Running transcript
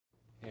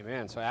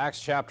Amen. So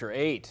Acts chapter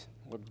 8,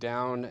 look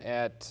down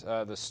at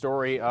the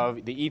story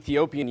of the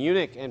Ethiopian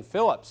eunuch and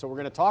Philip. So we're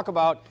going to talk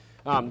about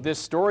this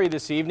story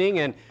this evening,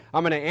 and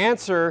I'm going to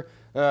answer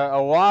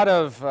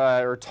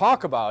or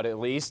talk about at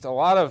least, a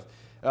lot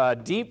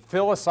of deep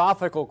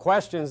philosophical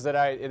questions that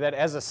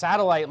as a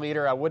satellite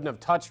leader I wouldn't have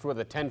touched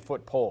with a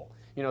 10-foot pole.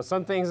 You know,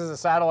 some things as a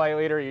satellite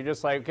leader you're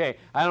just like, okay,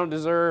 I don't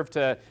deserve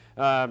to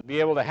be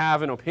able to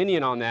have an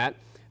opinion on that.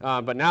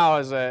 But now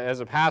as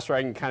a pastor,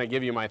 I can kind of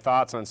give you my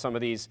thoughts on some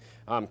of these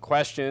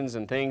questions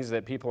and things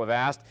that people have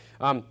asked.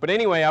 But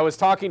anyway, I was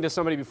talking to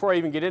somebody before I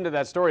even get into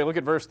that story. Look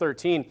at verse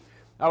 13.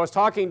 I was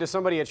talking to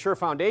somebody at Sure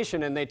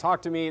Foundation, and they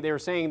talked to me. They were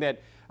saying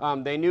that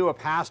they knew a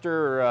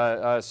pastor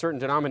or a certain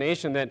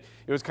denomination that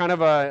it was kind of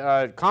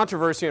a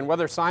controversy on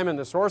whether Simon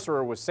the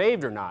sorcerer was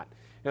saved or not.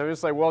 And I'm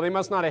just like, well, they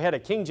must not have had a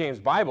King James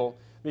Bible,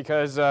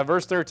 because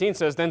verse 13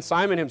 says, then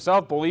Simon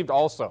himself believed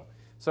also.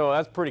 So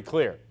that's pretty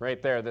clear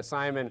right there, that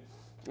Simon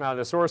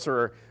the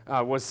sorcerer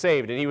was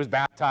saved, and he was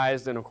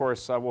baptized, and of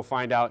course we'll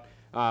find out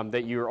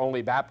that you're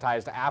only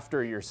baptized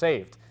after you're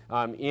saved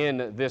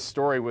in this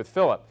story with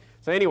Philip.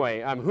 So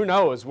anyway, who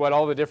knows what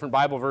all the different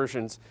Bible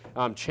versions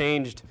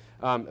changed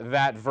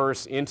that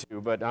verse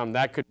into, but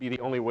that could be the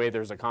only way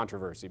there's a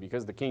controversy,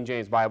 because the King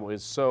James Bible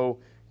is so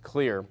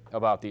clear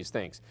about these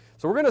things.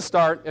 So we're going to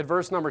start at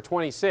verse number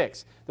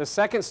 26, the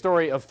second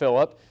story of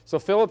Philip. So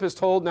Philip is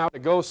told now to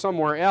go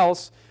somewhere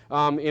else.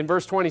 In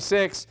verse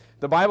 26,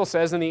 the Bible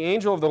says, and the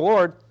angel of the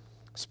Lord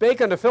spake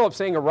unto Philip,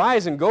 saying,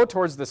 arise and go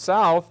towards the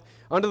south,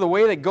 unto the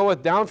way that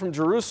goeth down from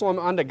Jerusalem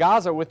unto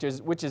Gaza, which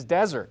is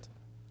desert.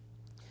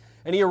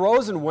 And he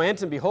arose and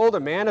went, and behold, a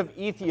man of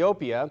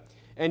Ethiopia,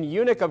 an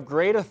eunuch of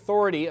great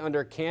authority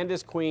under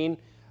Candace, queen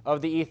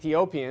of the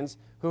Ethiopians,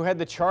 who had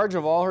the charge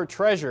of all her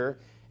treasure,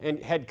 and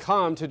had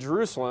come to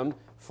Jerusalem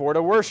for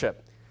to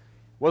worship,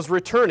 was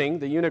returning,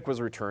 the eunuch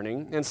was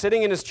returning, and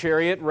sitting in his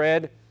chariot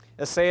read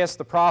Esaias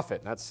the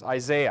prophet. That's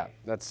Isaiah.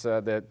 That's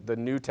the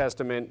New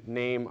Testament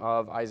name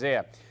of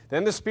Isaiah.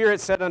 Then the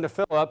Spirit said unto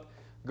Philip,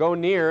 go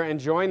near and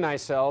join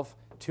thyself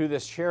to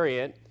this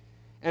chariot.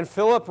 And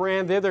Philip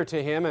ran thither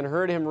to him, and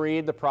heard him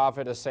read the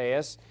prophet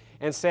Esaias,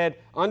 and said,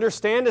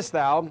 understandest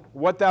thou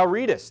what thou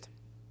readest?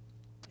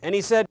 And he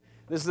said,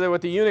 this is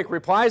what the eunuch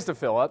replies to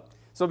Philip.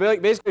 So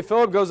basically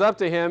Philip goes up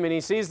to him, and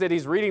he sees that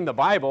he's reading the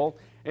Bible,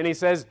 and he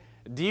says,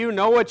 do you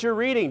know what you're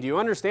reading? Do you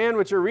understand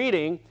what you're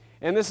reading?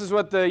 And this is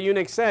what the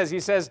eunuch says. He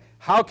says,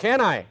 how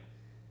can I,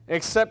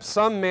 except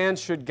some man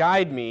should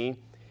guide me?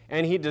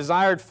 And he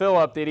desired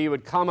Philip that he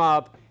would come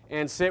up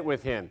and sit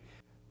with him.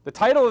 The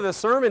title of the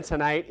sermon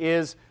tonight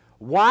is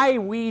Why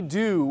We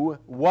Do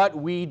What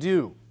We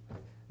Do.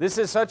 This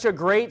is such a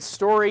great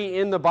story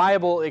in the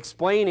Bible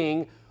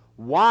explaining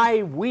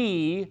why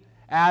we,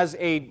 as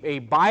a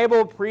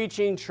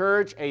Bible-preaching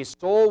church, a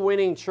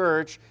soul-winning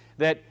church,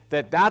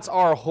 that's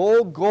our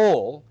whole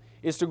goal,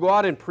 is to go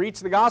out and preach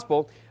the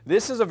gospel.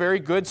 This is a very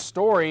good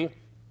story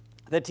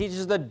that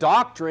teaches the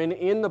doctrine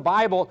in the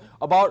Bible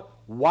about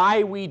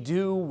why we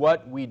do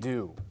what we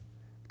do.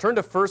 Turn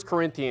to 1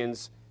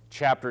 Corinthians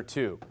chapter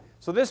 2.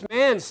 So this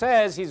man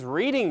says he's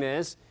reading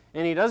this,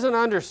 and he doesn't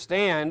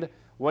understand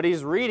what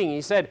he's reading.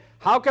 He said,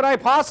 how could I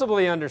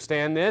possibly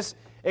understand this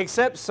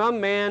except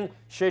some man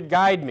should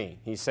guide me,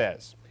 he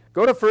says.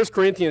 Go to 1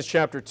 Corinthians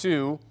chapter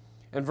 2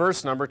 and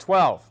verse number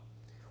 12.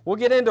 We'll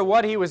get into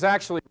what he was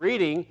actually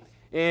reading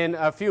in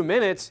a few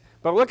minutes,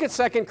 but look at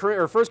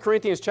 1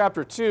 Corinthians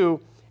chapter 2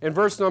 and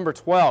verse number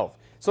 12.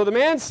 So the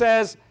man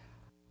says,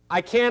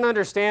 I can't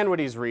understand what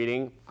he's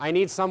reading. I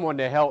need someone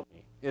to help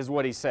me, is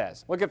what he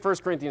says. Look at 1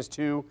 Corinthians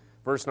 2,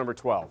 verse number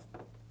 12.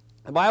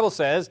 The Bible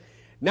says,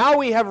 now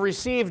we have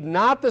received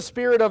not the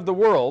spirit of the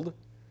world,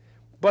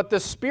 but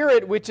the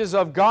Spirit which is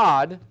of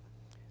God,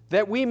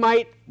 that we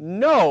might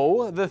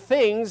know the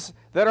things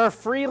that are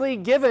freely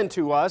given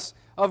to us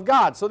of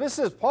God. So this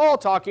is Paul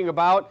talking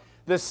about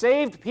the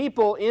saved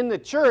people in the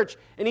church,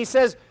 and he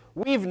says,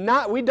 we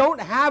don't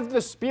have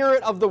the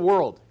spirit of the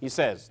world, he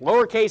says,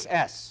 lowercase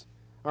s,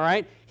 all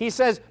right? He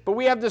says, but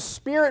we have the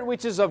Spirit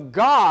which is of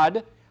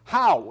God.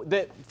 How?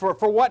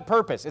 For what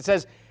purpose? It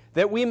says,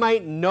 that we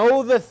might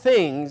know the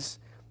things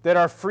that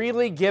are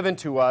freely given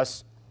to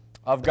us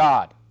of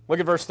God. Look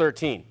at verse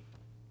 13.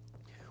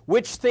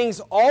 Which things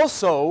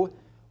also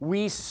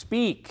we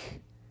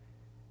speak,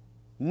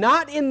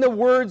 not in the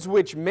words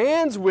which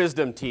man's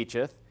wisdom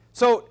teacheth.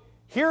 So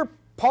here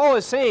Paul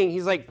is saying,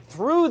 he's like,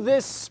 through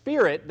this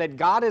Spirit that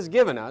God has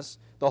given us,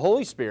 the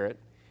Holy Spirit,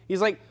 he's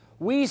like,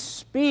 we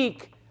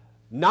speak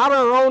not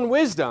our own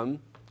wisdom,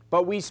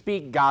 but we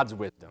speak God's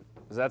wisdom.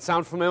 Does that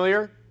sound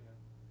familiar?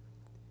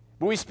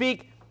 But we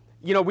speak,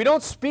 we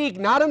don't speak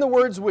not in the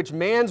words which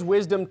man's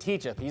wisdom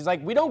teacheth. He's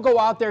like, we don't go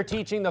out there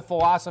teaching the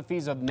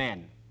philosophies of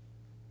men,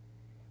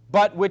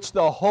 but which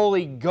the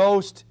Holy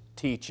Ghost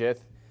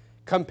teacheth,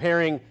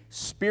 comparing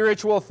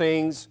spiritual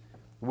things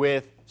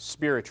with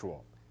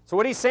spiritual. So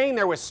what he's saying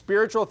there with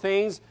spiritual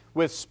things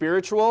with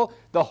spiritual,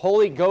 the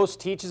Holy Ghost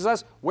teaches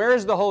us. Where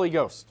is the Holy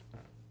Ghost?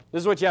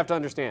 This is what you have to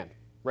understand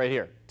right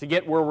here to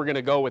get where we're going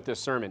to go with this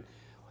sermon.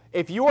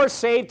 If you are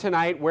saved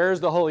tonight, where is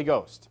the Holy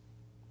Ghost?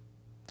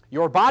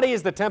 Your body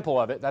is the temple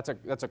of it. That's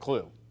a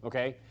clue,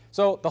 okay?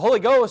 So the Holy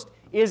Ghost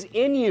is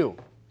in you,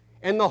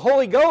 and the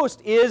Holy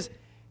Ghost is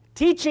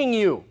teaching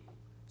you.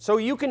 So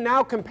you can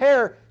now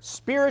compare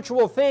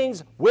spiritual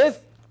things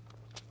with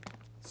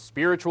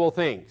spiritual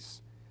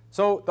things.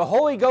 So the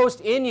Holy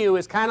Ghost in you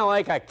is kind of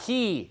like a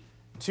key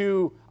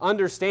to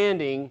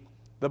understanding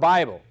the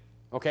Bible,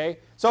 okay?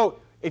 So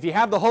if you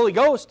have the Holy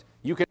Ghost,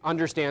 you can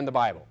understand the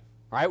Bible,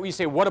 all right? Well, you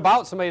say, what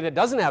about somebody that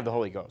doesn't have the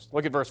Holy Ghost?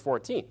 Look at verse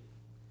 14.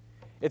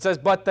 It says,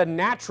 but the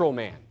natural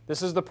man,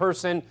 this is the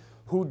person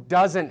who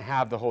doesn't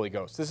have the Holy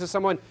Ghost. This is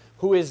someone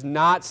who is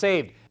not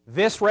saved.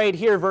 This right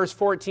here, verse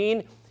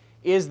 14,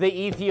 is the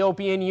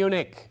Ethiopian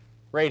eunuch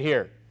right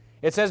here.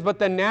 It says, but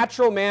the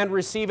natural man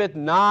receiveth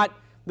not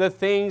the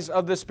things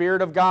of the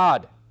Spirit of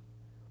God.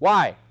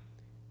 Why?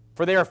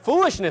 For they are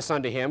foolishness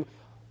unto him.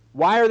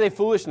 Why are they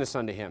foolishness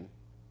unto him?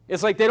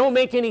 It's like they don't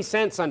make any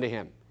sense unto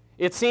him.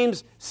 It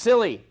seems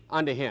silly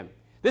unto him.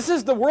 This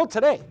is the world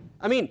today.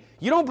 I mean,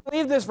 you don't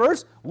believe this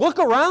verse? Look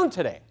around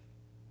today.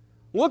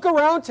 Look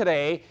around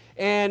today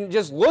and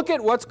just look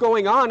at what's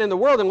going on in the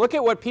world and look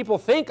at what people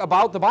think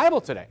about the Bible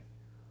today.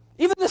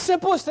 Even the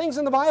simplest things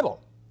in the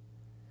Bible.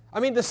 I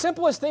mean, the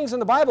simplest things in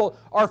the Bible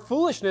are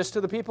foolishness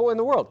to the people in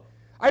the world.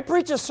 I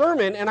preach a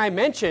sermon and I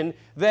mention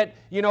that,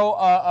 you know,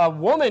 a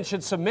woman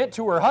should submit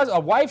to her husband,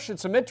 a wife should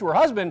submit to her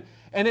husband,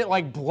 and it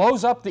like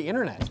blows up the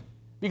internet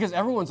because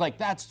everyone's like,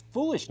 that's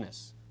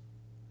foolishness.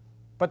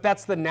 But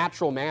that's the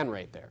natural man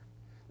right there.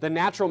 The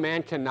natural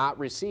man cannot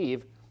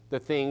receive the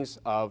things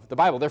of the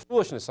Bible. They're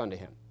foolishness unto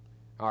him.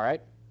 All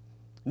right?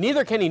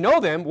 Neither can he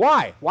know them.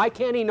 Why? Why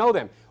can't he know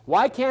them?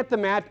 Why can't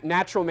the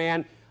natural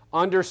man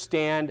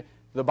understand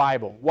the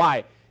Bible?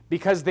 Why?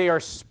 Because they are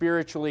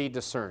spiritually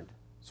discerned.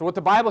 So what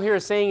the Bible here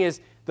is saying is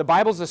the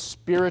Bible's a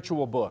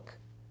spiritual book.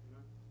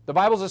 The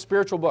Bible's a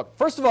spiritual book.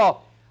 First of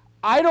all,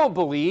 I don't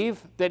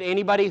believe that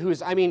anybody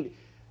who's, I mean,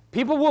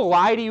 people will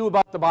lie to you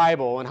about the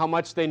Bible and how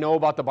much they know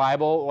about the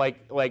Bible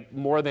like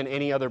more than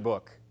any other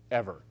book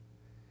ever.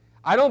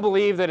 I don't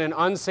believe that an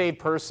unsaved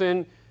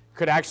person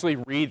could actually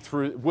read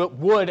through,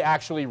 would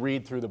actually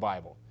read through the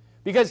Bible.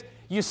 Because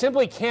you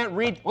simply can't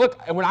read. Look,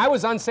 when I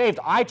was unsaved,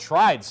 I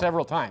tried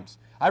several times.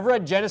 I've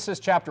read Genesis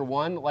chapter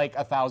 1 like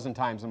 1,000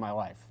 times in my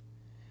life.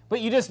 But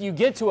you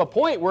get to a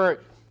point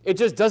where it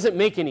just doesn't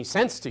make any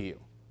sense to you.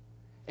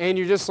 And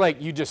you're just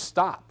like, you just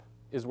stop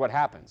is what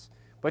happens.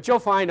 But you'll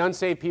find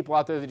unsaved people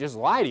out there that just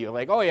lie to you.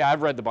 Like, oh yeah,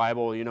 I've read the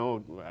Bible, you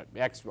know,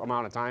 X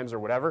amount of times or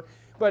whatever.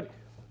 But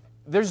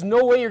there's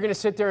no way you're going to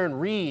sit there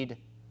and read,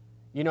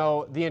 you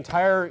know, the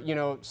entire, you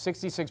know,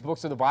 66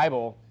 books of the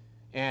Bible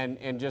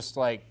and just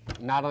like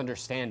not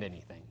understand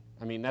anything.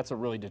 I mean, that's a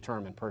really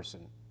determined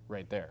person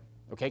right there.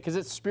 Okay? Because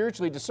it's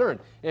spiritually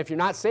discerned. And if you're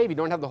not saved, you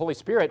don't have the Holy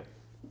Spirit,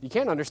 you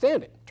can't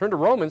understand it. Turn to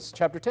Romans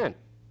chapter 10.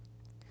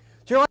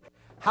 So you're like,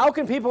 how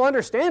can people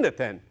understand it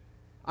then?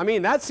 I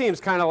mean, that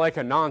seems kind of like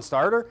a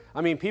non-starter.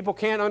 I mean, people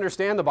can't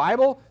understand the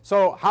Bible,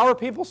 so how are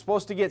people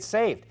supposed to get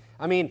saved?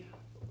 I mean,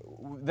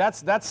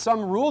 that's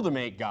some rule to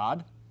make,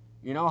 God.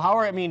 You know,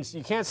 I mean,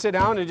 you can't sit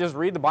down and just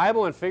read the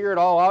Bible and figure it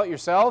all out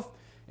yourself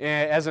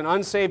as an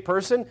unsaved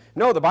person.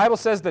 No, the Bible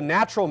says the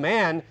natural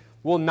man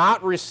will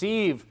not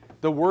receive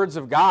the words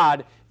of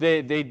God.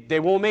 They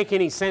won't make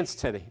any sense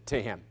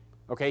to him.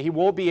 Okay, he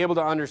won't be able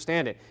to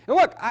understand it. And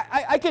look,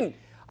 I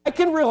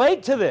can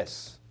relate to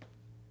this.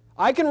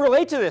 I can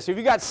relate to this. If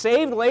you got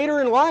saved later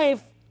in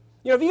life,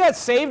 you know, if you got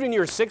saved when you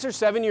were 6 or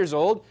 7 years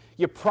old,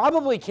 you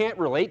probably can't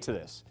relate to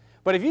this.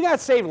 But if you got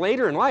saved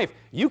later in life,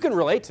 you can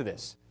relate to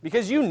this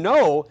because you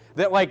know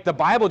that like the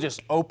Bible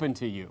just opened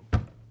to you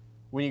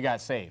when you got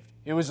saved.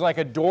 It was like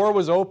a door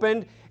was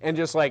opened and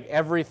just like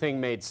everything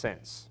made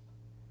sense.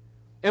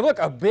 And look,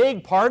 a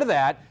big part of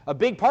that,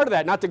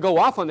 not to go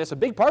off on this, a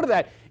big part of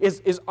that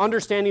is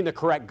understanding the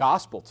correct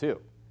gospel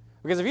too.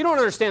 Because if you don't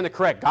understand the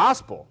correct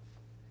gospel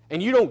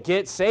and you don't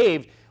get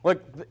saved,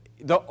 look,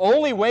 the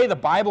only way the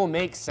Bible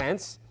makes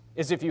sense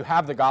is if you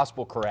have the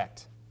gospel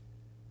correct.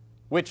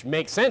 Which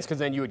makes sense because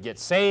then you would get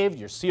saved,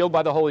 you're sealed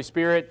by the Holy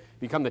Spirit,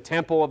 become the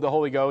temple of the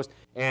Holy Ghost,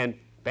 and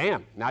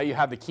bam, now you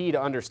have the key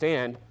to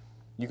understand.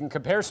 You can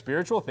compare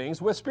spiritual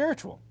things with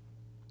spiritual.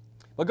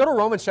 Well, go to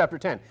Romans chapter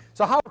 10.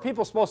 So how are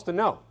people supposed to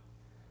know?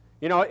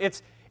 You know,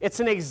 it's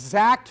an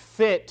exact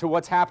fit to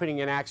what's happening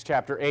in Acts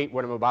chapter 8,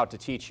 what I'm about to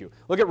teach you.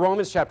 Look at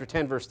Romans chapter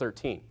 10, verse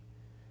 13.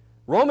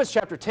 Romans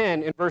chapter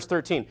 10 and verse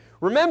 13.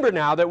 Remember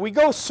now that we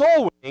go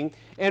soul winning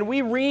and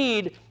we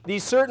read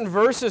these certain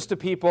verses to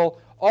people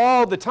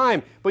all the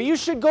time. But you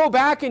should go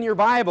back in your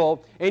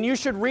Bible and you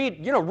should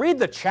read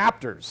the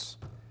chapters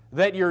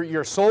that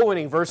your soul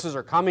winning verses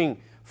are coming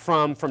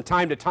from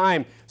time to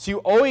time. So you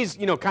always,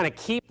 kind of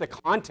keep the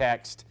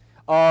context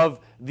of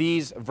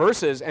these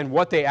verses and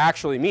what they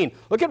actually mean.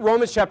 Look at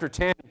Romans chapter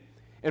 10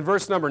 and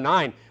verse number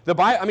 9.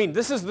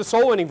 This is the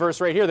soul winning verse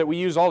right here that we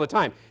use all the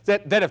time.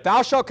 That if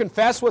thou shalt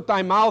confess with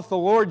thy mouth the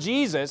Lord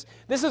Jesus,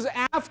 this is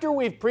after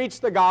we've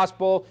preached the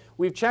gospel,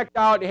 we've checked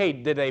out, hey,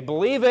 did they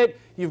believe it?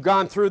 You've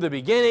gone through the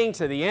beginning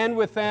to the end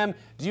with them.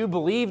 Do you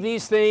believe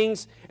these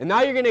things? And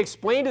now you're going to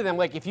explain to them,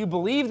 like, if you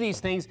believe these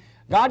things,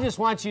 God just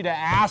wants you to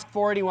ask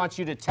for it. He wants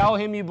you to tell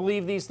Him you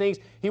believe these things.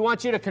 He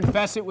wants you to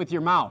confess it with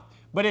your mouth.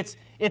 But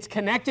it's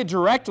connected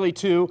directly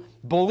to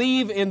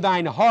believe in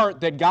thine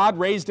heart that God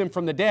raised Him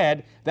from the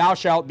dead, thou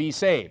shalt be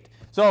saved.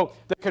 So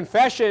the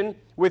confession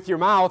with your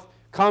mouth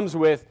comes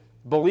with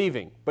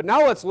believing. But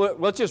now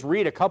let's just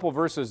read a couple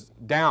verses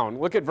down.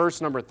 Look at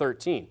verse number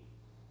 13.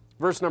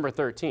 Verse number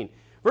 13.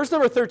 Verse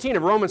number 13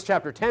 of Romans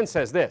chapter 10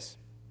 says this.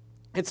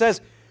 It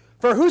says,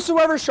 "For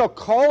whosoever shall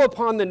call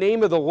upon the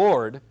name of the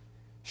Lord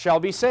shall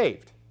be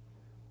saved."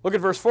 Look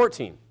at verse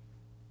 14.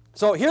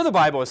 So here the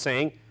Bible is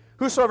saying,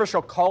 whosoever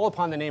shall call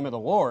upon the name of the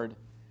Lord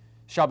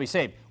shall be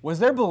saved. Was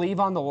there believe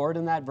on the Lord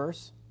in that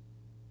verse?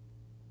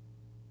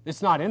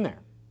 It's not in there.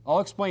 I'll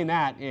explain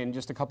that in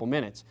just a couple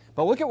minutes.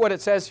 But look at what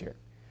it says here.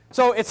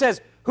 So it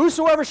says,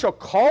 whosoever shall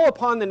call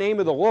upon the name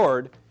of the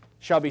Lord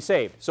shall be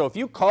saved. So if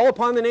you call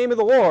upon the name of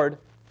the Lord,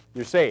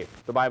 you're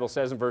saved, the Bible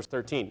says in verse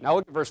 13. Now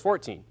look at verse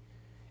 14.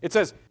 It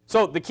says,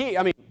 so the key,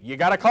 you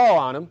got to call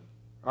on Him,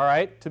 all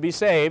right, to be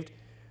saved.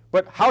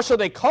 But how shall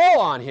they call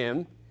on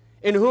Him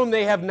in whom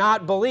they have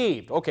not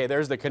believed? Okay,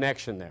 there's the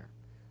connection there,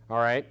 all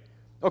right.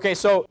 Okay,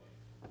 so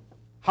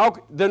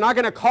they're not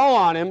going to call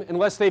on Him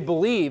unless they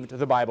believed,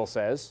 the Bible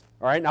says.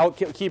 All right, now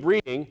keep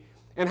reading.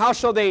 And how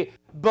shall they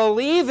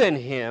believe in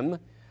Him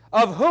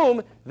of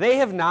whom they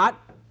have not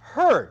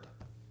heard?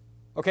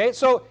 Okay,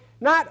 so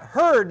not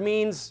heard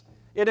means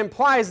it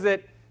implies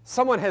that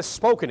someone has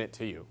spoken it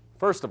to you,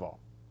 first of all.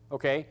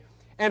 Okay,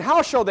 and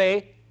how shall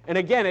they, and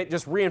again it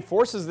just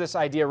reinforces this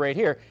idea right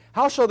here,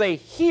 how shall they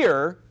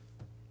hear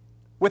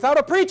without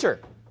a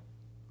preacher?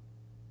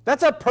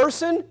 That's a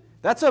person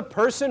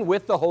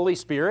with the Holy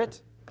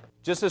Spirit,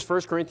 just as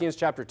 1 Corinthians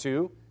chapter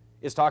 2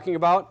 is talking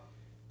about,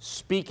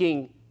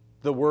 speaking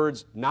the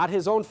words, not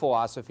his own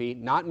philosophy,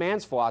 not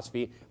man's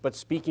philosophy, but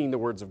speaking the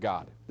words of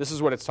God. This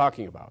is what it's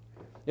talking about.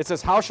 It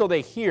says, how shall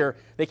they hear?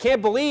 They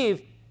can't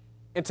believe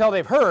until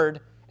they've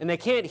heard, and they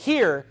can't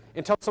hear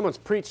until someone's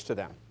preached to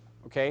them.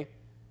 Okay?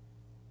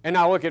 And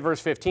now look at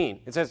verse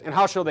 15. It says, and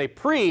how shall they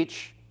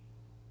preach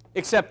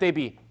except they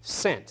be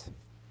sent?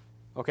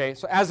 Okay,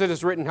 so as it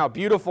is written, how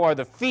beautiful are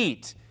the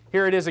feet,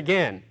 here it is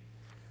again,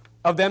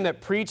 of them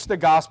that preach the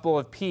gospel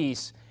of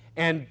peace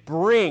and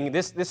bring,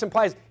 this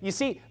implies, you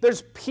see,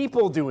 there's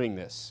people doing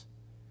this.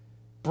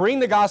 Bring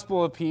the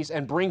gospel of peace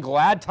and bring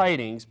glad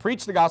tidings,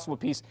 preach the gospel of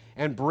peace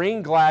and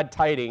bring glad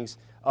tidings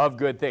of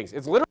good things.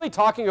 It's literally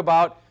talking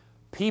about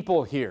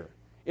people here.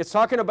 It's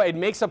talking about, it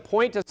makes a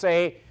point to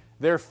say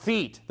their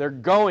feet, they're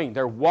going,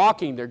 they're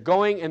walking, they're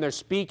going and they're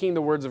speaking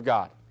the words of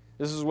God.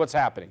 This is what's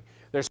happening.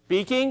 They're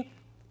speaking,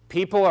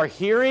 people are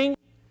hearing,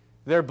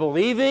 they're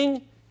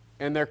believing,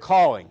 and they're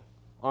calling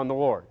on the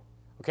Lord.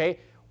 Okay?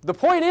 The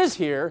point is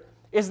here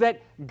is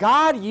that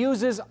God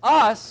uses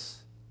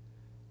us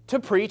to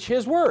preach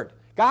His word.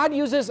 God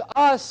uses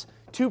us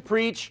to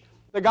preach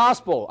the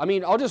gospel.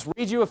 I'll just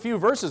read you a few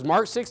verses.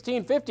 Mark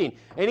 16:15.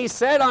 And He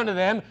said unto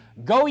them,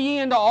 go ye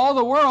into all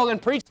the world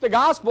and preach the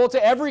gospel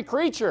to every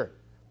creature.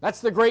 That's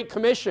the Great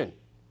Commission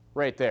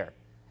right there.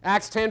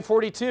 Acts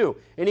 10:42.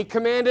 And He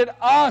commanded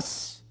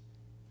us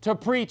to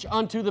preach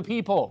unto the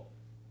people.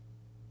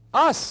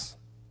 Us.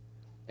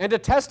 And to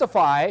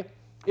testify,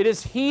 it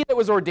is He that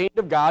was ordained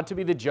of God to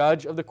be the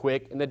judge of the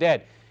quick and the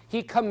dead.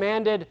 He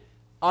commanded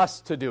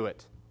us to do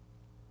it.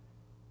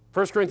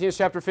 1 Corinthians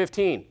chapter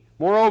 15.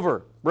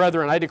 Moreover,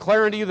 brethren, I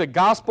declare unto you the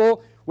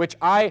gospel which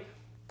I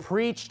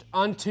preached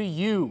unto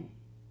you,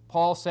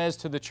 Paul says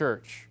to the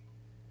church,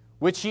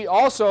 which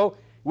also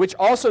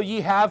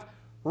ye have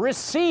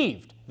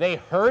received. They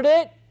heard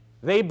it,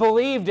 they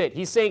believed it.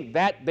 He's saying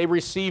that they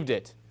received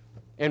it,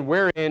 and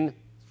wherein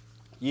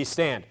ye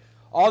stand.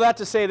 All that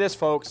to say this,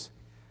 folks,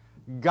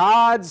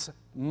 God's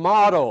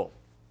model,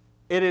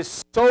 it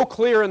is so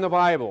clear in the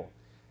Bible.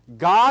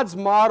 God's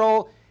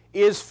model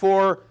is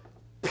for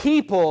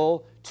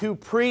people to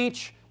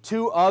preach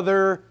to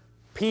other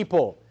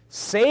people.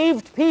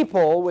 Saved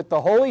people with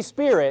the Holy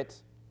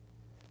Spirit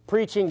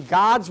preaching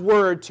God's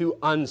word to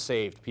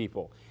unsaved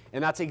people.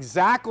 And that's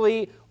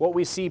exactly what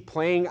we see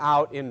playing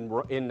out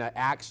in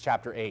Acts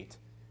chapter 8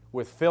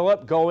 with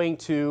Philip going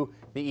to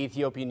the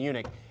Ethiopian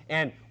eunuch.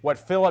 And what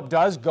Philip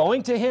does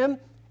going to him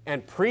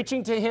and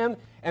preaching to him,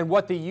 and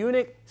what the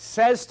eunuch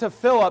says to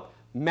Philip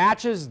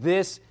matches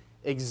this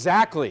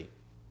exactly.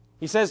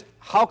 He says,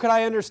 how could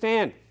I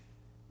understand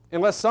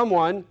unless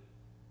someone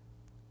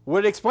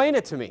would explain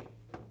it to me?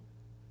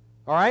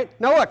 All right?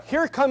 Now look,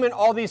 here come in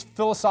all these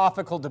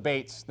philosophical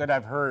debates that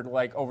I've heard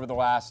like over the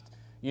last,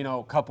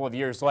 couple of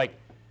years. Like,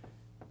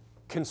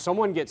 can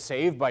someone get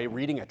saved by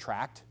reading a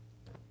tract?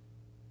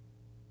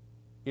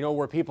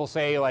 Where people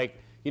say like,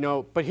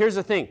 but here's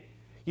the thing.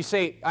 You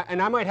say,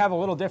 and I might have a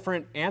little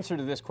different answer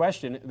to this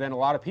question than a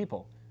lot of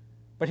people.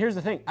 But here's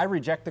the thing. I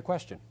reject the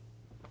question.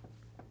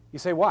 You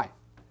say, why?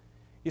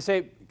 You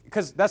say,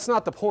 because that's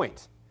not the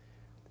point.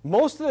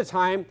 Most of the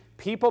time,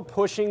 people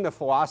pushing the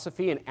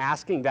philosophy and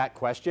asking that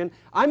question,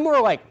 I'm more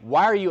like,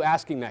 why are you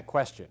asking that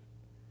question?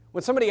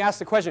 When somebody asks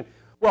the question,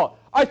 well,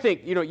 I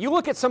think, you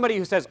look at somebody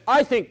who says,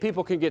 I think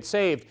people can get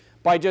saved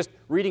by just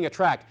reading a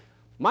tract.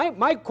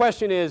 My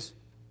question is,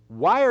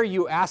 why are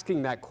you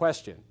asking that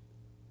question?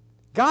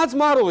 God's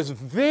model is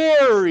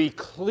very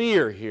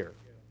clear here.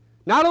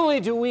 Not only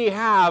do we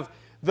have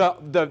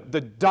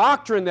the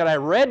doctrine that I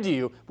read to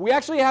you, but we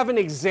actually have an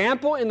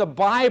example in the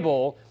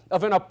Bible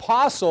of an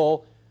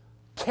apostle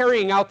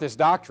carrying out this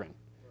doctrine.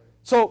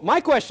 So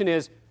my question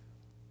is,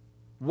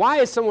 why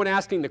is someone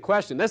asking the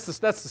question? That's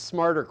the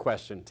smarter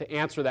question, to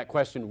answer that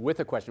question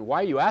with a question.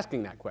 Why are you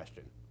asking that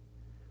question?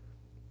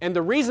 And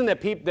the reason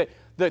that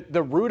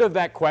the root of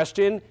that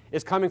question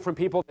is coming from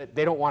people that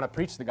they don't want to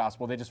preach the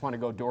gospel, they just want to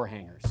go door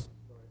hangers.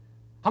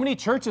 How many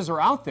churches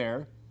are out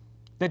there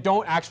that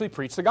don't actually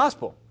preach the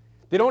gospel?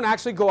 They don't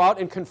actually go out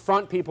and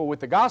confront people with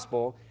the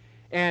gospel,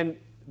 and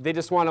they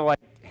just want to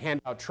like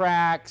hand out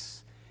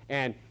tracts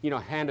and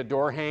hand a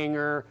door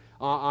hanger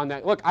on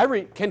that. Look,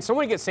 can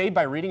someone get saved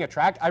by reading a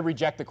tract? I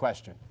reject the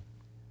question.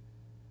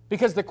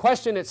 Because the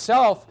question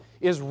itself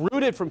is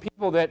rooted from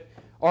people that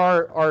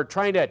are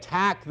trying to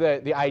attack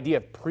the idea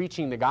of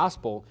preaching the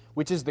gospel,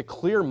 which is the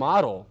clear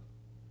model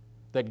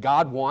that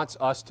God wants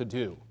us to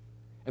do.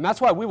 And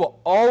that's why we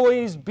will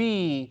always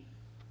be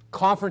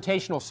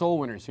confrontational soul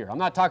winners here. I'm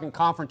not talking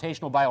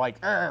confrontational by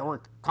like,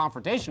 we're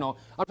confrontational.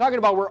 I'm talking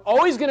about we're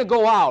always going to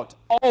go out,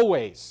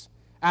 always,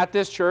 at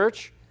this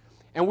church,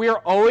 and we are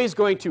always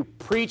going to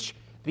preach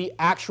the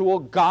actual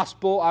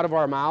gospel out of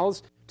our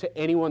mouths to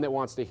anyone that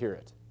wants to hear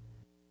it.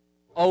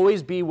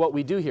 Always be what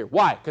we do here.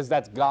 Why? Because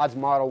that's God's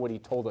model, what He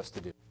told us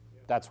to do.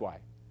 That's why.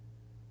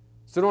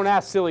 So don't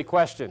ask silly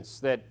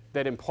questions that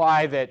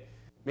imply that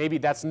maybe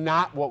that's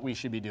not what we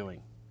should be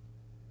doing.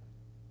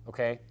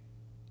 Okay?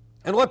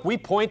 And look, we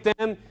point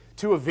them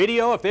to a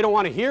video. If they don't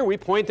want to hear, we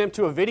point them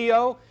to a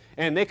video,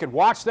 and they could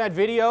watch that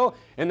video,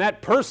 and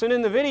that person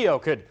in the video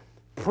could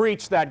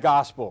preach that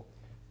gospel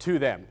to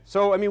them.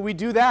 So, I mean, we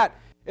do that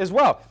as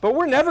well. But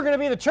we're never going to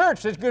be the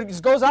church that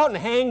just goes out and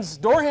hangs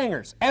door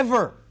hangers,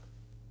 ever.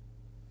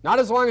 Not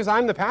as long as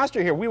I'm the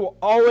pastor here. We will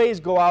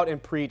always go out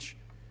and preach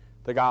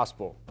the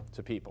gospel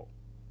to people.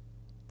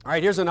 All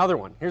right, here's another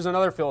one. Here's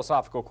another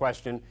philosophical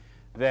question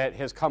that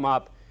has come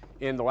up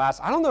in the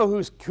last, I don't know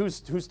who's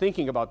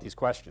thinking about these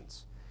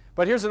questions.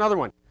 But here's another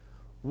one.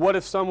 What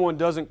if someone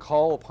doesn't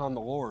call upon the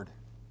Lord?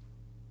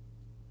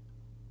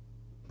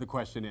 The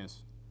question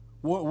is.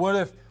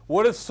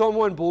 What if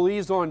someone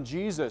believes on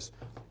Jesus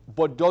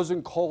but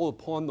doesn't call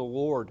upon the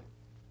Lord?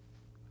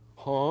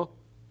 Huh?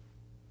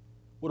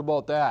 What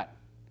about that?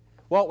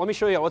 Well, let me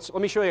show you. Let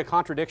me show you a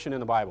contradiction in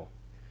the Bible.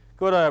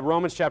 Go to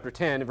Romans chapter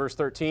 10 and verse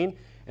 13,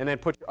 and then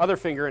put your other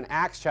finger in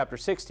Acts chapter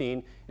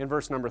 16 and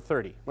verse number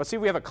 30. Let's see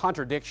if we have a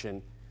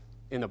contradiction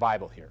in the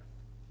Bible here.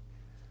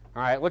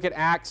 All right, look at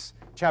Acts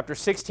chapter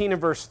 16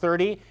 and verse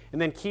 30, and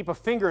then keep a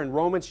finger in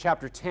Romans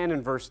chapter 10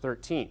 and verse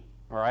 13.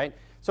 All right?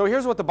 So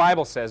here's what the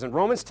Bible says. In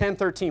Romans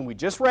 10:13, we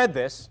just read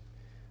this,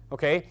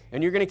 okay?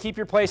 And you're going to keep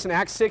your place in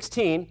Acts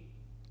 16.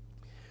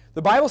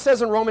 The Bible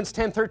says in Romans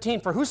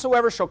 10:13, "For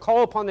whosoever shall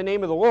call upon the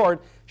name of the Lord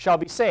shall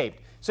be saved."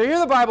 So here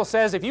the Bible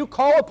says, if you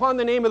call upon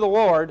the name of the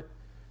Lord,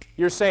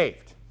 you're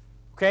saved.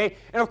 Okay?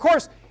 And of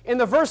course, in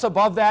the verse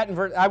above that,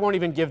 I won't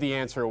even give the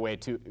answer away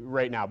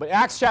right now, but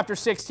Acts chapter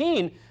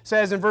 16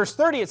 says in verse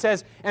 30, it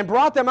says, "And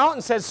brought them out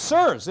and says,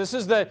 Sirs," this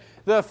is the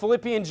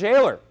Philippian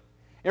jailer.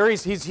 Or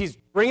he's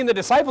bringing the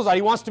disciples out.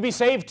 He wants to be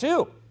saved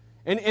too.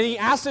 And he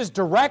asks this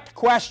direct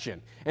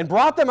question. "And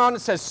brought them out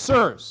and says,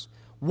 Sirs,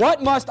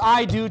 what must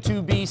I do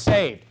to be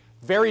saved?"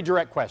 Very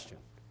direct question.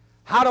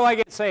 How do I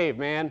get saved,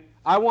 man?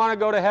 I want to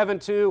go to heaven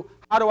too.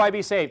 How do I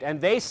be saved? And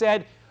they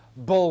said,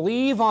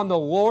 "Believe on the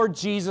Lord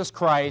Jesus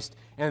Christ,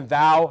 and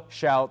thou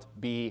shalt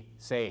be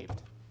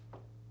saved,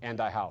 and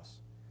thy house."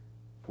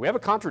 We have a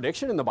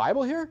contradiction in the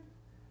Bible here?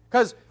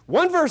 Because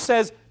one verse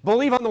says,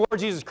 "Believe on the Lord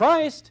Jesus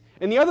Christ,"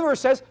 and the other verse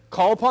says,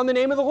 "Call upon the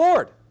name of the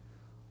Lord."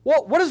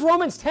 Well, what does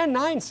Romans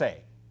 10:9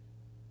 say?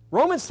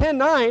 Romans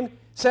 10:9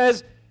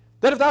 says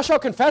that if thou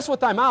shalt confess with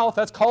thy mouth,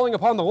 that's calling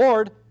upon the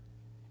Lord,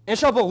 and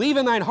shalt believe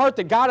in thine heart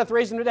that God hath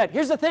raised him from the dead.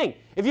 Here's the thing.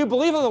 If you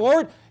believe on the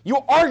Lord, you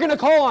are going to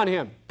call on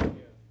Him.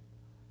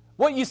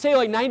 What you say,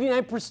 like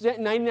 99%,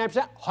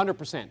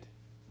 100%.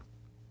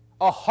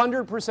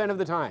 100% of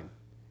the time.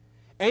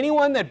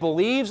 Anyone that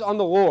believes on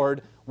the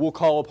Lord will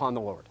call upon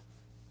the Lord.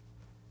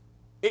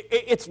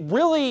 It's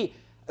really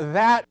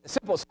that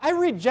simple. So I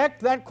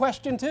reject that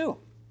question too.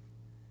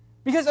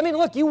 Because, I mean,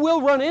 look, you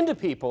will run into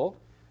people.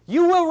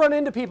 You will run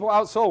into people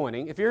out soul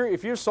winning. If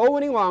you're soul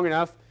winning long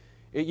enough,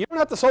 you don't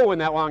have to soul win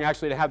that long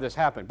actually to have this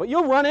happen. But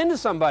you'll run into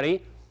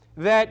somebody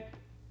that,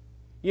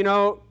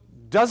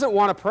 doesn't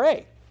want to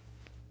pray.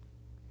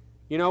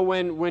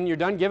 When you're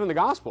done giving the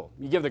gospel.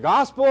 You give the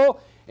gospel,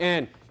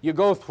 and you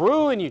go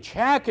through and you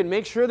check and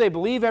make sure they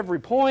believe every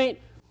point,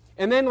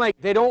 and then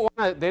they don't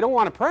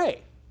want to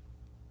pray.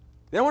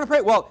 They don't want to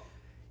pray. Well,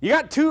 you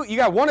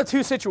got one of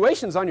two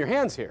situations on your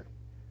hands here.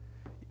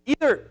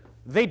 Either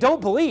they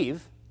don't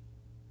believe,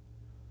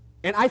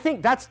 and I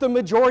think that's the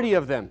majority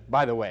of them,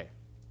 by the way.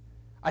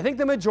 I think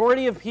the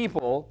majority of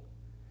people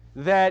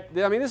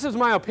this is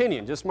my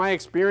opinion, just my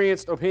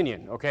experienced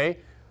opinion, okay?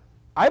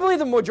 I believe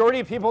the majority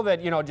of people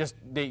that,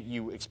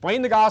 you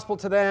explain the gospel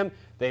to them,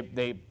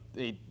 they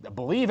they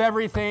believe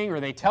everything, or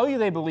they tell you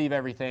they believe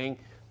everything,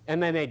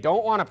 and then they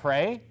don't want to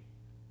pray.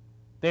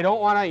 They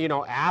don't want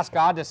to, ask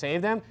God to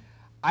save them.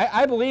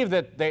 I believe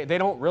that they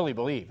don't really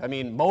believe. I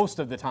mean, most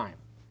of the time.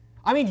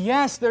 I mean,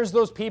 yes, there's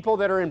those people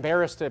that are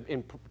embarrassed to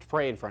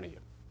pray in front of you.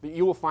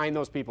 You will find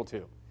those people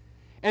too.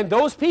 And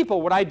those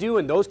people, what I do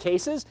in those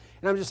cases,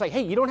 and I'm just like,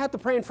 hey, you don't have to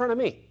pray in front of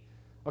me.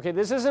 Okay,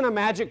 this isn't a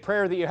magic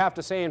prayer that you have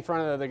to say in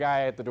front of the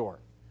guy at the door.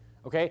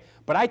 Okay,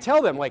 but I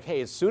tell them, like,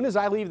 hey, as soon as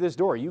I leave this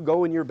door, you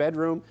go in your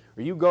bedroom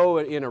or you go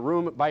in a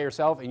room by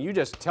yourself and you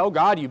just tell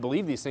God you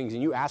believe these things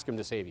and you ask Him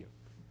to save you.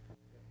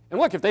 And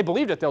look, if they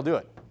believed it, they'll do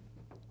it.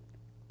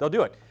 They'll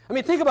do it. I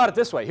mean, think about it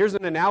this way. Here's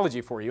an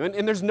analogy for you.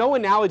 And there's no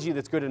analogy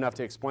that's good enough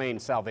to explain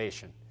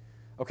salvation.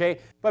 Okay?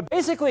 But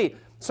basically,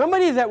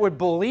 somebody that would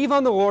believe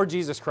on the Lord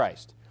Jesus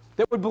Christ,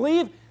 that would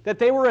believe that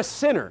they were a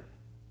sinner,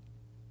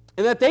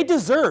 and that they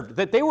deserved,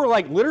 that they were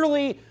like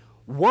literally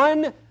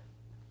one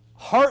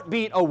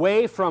heartbeat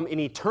away from an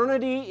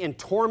eternity in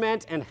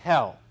torment and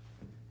hell.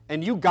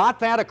 And you got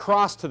that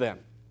across to them.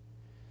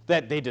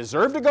 That they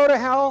deserve to go to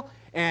hell,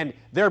 and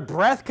their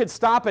breath could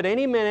stop at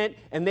any minute,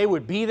 and they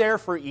would be there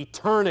for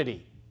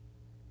eternity.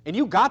 And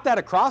you got that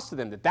across to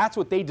them, that that's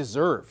what they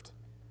deserved.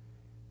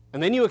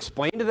 And then you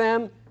explain to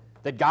them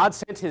that God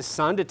sent His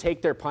Son to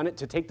take the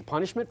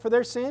punishment for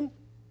their sin,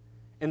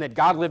 and that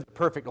God lived a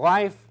perfect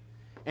life,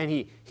 and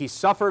He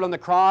suffered on the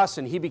cross,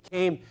 and He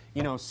became,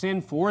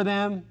 sin for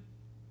them,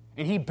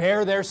 and He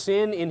bare their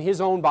sin in His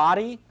own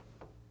body,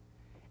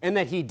 and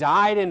that He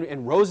died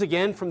and rose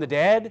again from the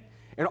dead.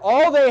 And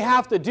all they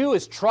have to do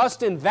is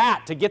trust in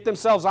that to get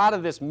themselves out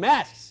of this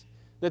mess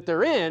that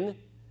they're in,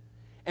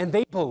 and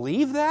they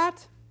believe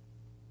that,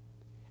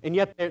 and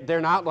yet they're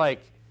not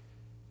like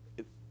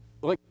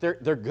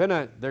they're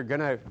gonna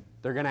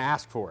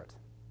ask for it.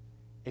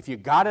 If you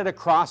got it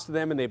across to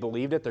them and they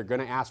believed it, they're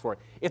gonna ask for it.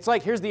 It's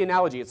like, here's the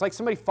analogy. It's like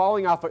somebody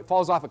falls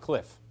off a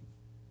cliff.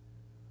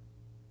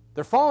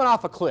 They're falling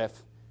off a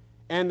cliff,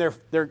 and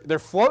they're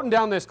floating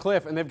down this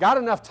cliff, and they've got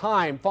enough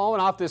time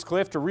falling off this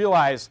cliff to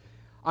realize,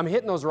 I'm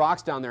hitting those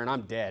rocks down there and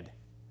I'm dead.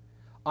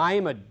 I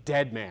am a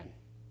dead man.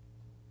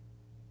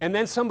 And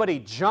then somebody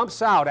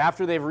jumps out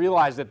after they've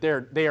realized that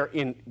they're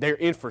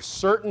in for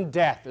certain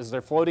death as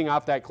they're floating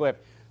off that cliff.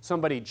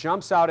 Somebody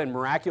jumps out and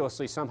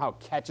miraculously somehow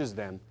catches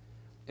them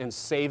and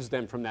saves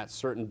them from that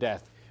certain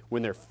death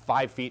when they're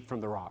 5 feet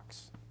from the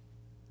rocks.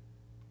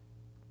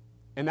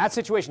 And that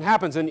situation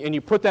happens, and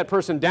you put that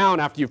person down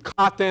after you've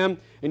caught them,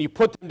 and you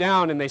put them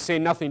down and they say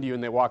nothing to you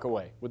and they walk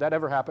away. Would that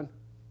ever happen?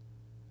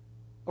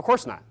 Of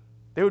course not.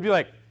 They would be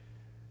like,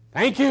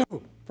 thank you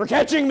for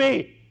catching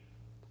me.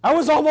 I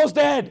was almost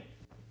dead.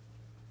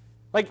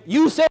 Like,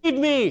 you saved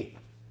me.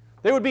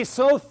 They would be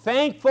so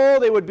thankful.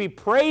 They would be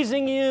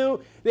praising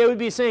you. They would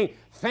be saying,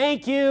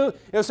 thank you.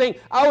 They were saying,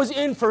 I was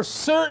in for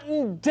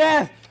certain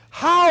death.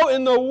 How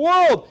in the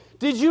world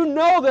did you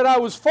know that I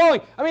was falling?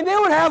 I mean, they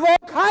would have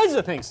all kinds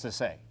of things to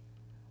say.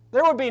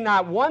 There would be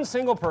not one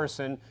single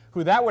person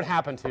who that would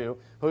happen to,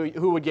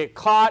 who would get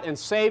caught and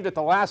saved at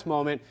the last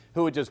moment,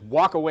 who would just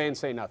walk away and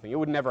say nothing. It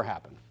would never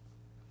happen.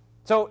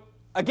 So,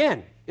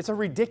 again, it's a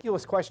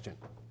ridiculous question.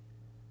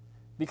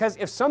 Because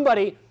if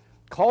somebody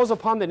calls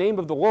upon the name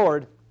of the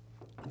Lord,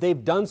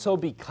 they've done so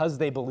because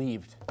they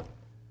believed.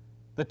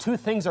 The two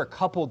things are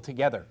coupled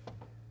together.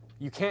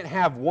 You can't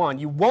have one.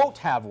 You won't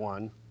have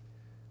one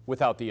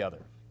without the other.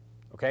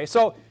 Okay?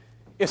 So,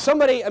 if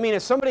somebody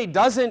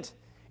doesn't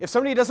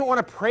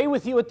want to pray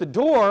with you at the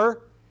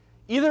door,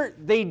 either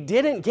they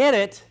didn't get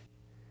it,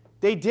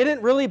 they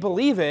didn't really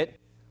believe it,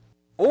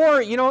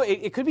 or,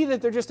 it could be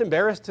that they're just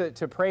embarrassed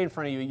to pray in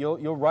front of you.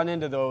 You'll run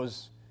into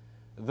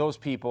those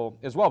people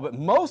as well. But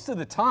most of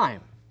the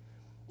time,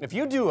 if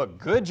you do a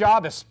good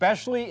job,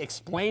 especially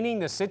explaining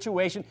the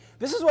situation,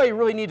 this is why you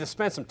really need to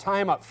spend some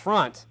time up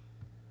front,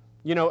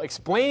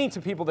 explaining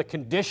to people the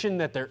condition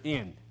that they're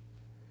in.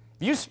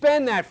 If you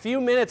spend that few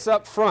minutes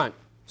up front,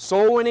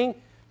 soul winning,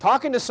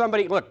 talking to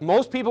somebody, look,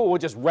 most people will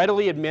just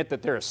readily admit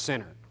that they're a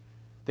sinner.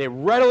 They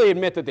readily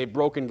admit that they've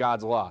broken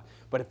God's law.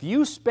 But if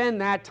you spend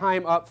that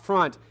time up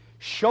front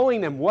showing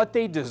them what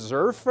they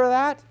deserve for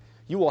that,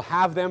 you will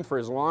have them for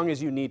as long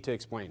as you need to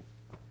explain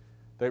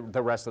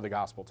the rest of the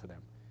gospel to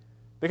them.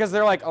 Because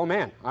they're like, oh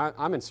man,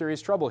 I'm in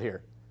serious trouble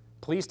here.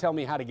 Please tell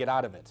me how to get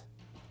out of it.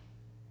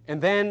 And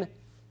then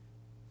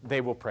they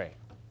will pray.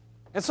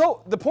 And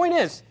so the point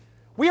is,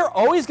 we are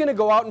always going to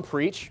go out and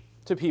preach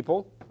to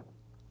people.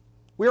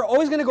 We are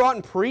always going to go out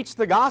and preach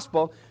the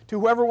gospel to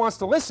whoever wants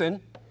to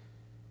listen.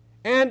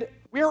 And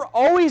we are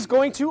always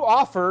going to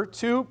offer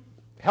to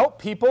help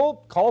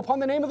people call upon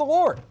the name of the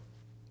Lord.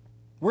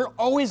 We're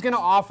always going to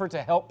offer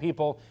to help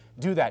people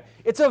do that.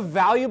 It's a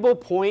valuable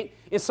point.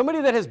 If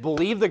somebody that has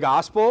believed the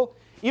gospel,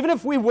 even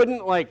if we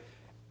wouldn't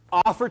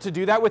offer to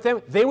do that with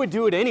them, they would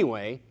do it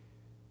anyway,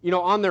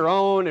 on their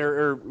own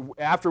or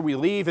after we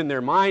leave in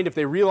their mind. If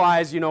they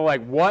realize,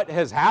 what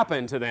has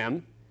happened to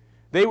them,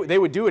 they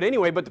would do it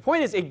anyway. But the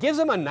point is, it gives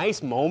them a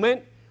nice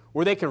moment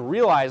where they can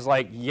realize,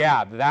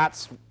 yeah,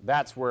 that's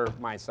where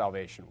my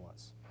salvation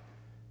was.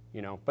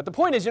 But the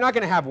point is, you're not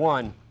going to have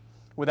one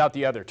without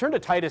the other. Turn to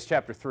Titus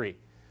chapter 3.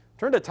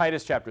 Turn to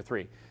Titus chapter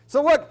 3.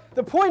 So look,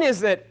 the point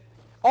is that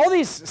all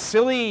these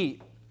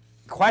silly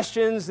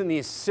questions and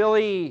these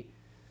silly,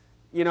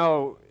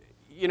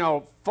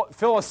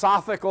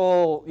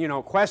 philosophical,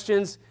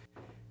 questions,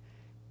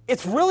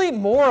 it's really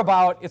more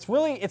about, it's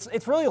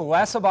really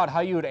less about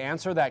how you would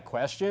answer that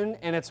question,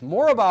 and it's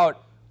more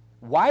about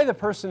why the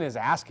person is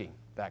asking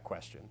that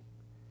question.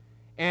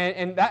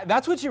 And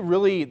that's what you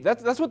really,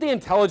 that's what the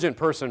intelligent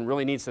person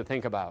really needs to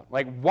think about.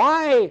 Like,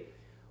 why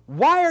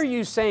are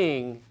you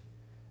saying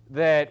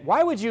that,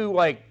 why would you,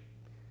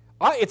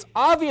 it's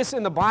obvious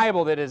in the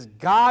Bible that it is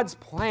God's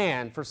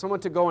plan for someone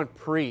to go and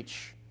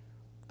preach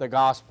the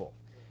gospel.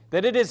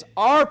 That it is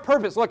our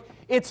purpose. Look,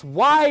 it's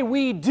why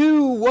we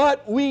do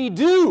what we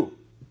do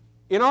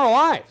in our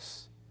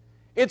lives.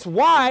 It's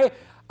why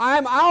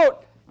I'm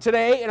out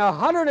today in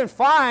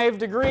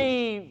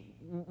 105-degree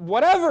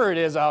whatever it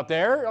is out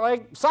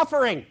there,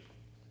 suffering.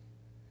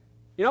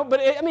 But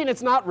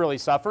it's not really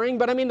suffering,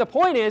 but the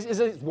point is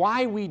it's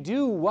why we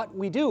do what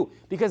we do.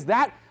 Because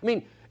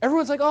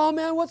everyone's like, oh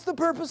man, what's the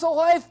purpose of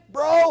life,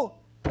 bro?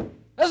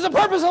 That's the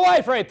purpose of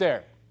life right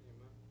there.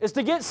 Is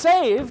to get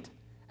saved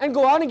and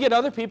go out and get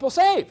other people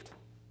saved.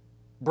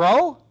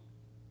 Bro,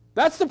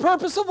 that's the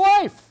purpose of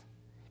life.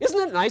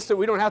 Isn't it nice that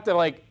we don't have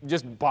to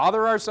just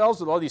bother ourselves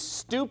with all these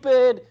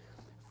stupid,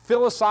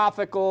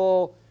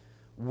 philosophical,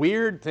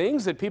 weird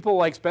things that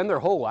people spend their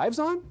whole lives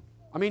on?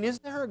 Is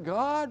there a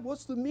God?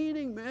 What's the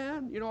meaning,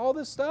 man? All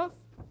this stuff.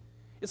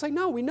 It's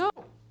no, we know.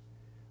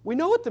 We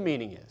know what the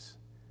meaning is.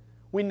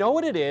 We know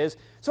what it is.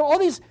 So all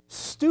these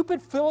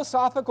stupid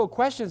philosophical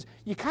questions,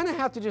 you kind of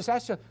have to just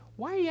ask yourself,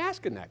 why are you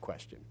asking that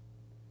question?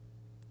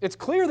 It's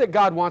clear that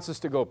God wants us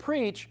to go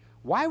preach.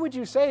 Why would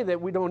you say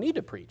that we don't need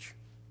to preach?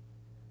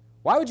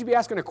 Why would you be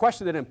asking a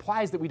question that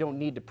implies that we don't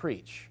need to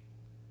preach?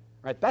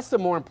 Right? That's the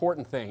more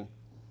important thing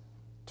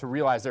to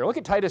realize there. Look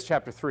at Titus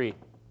chapter 3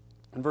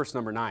 and verse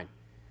number 9.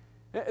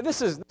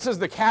 This is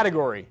the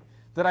category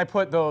that I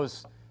put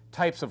those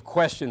types of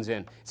questions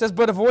in. It says,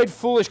 but avoid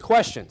foolish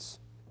questions.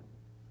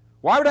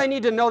 Why would I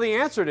need to know the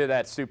answer to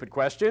that stupid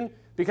question?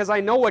 Because I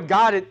know what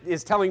God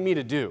is telling me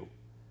to do.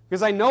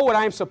 Because I know what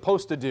I'm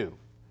supposed to do.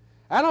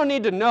 I don't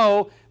need to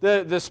know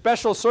the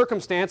special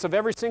circumstance of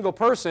every single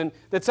person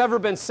that's ever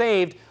been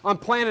saved on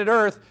planet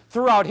Earth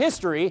throughout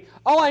history.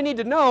 All I need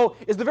to know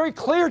is the very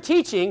clear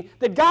teaching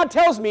that God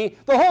tells me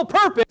the whole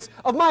purpose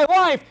of my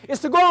life is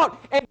to go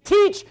out and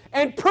teach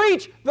and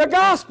preach the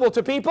gospel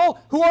to people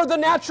who are the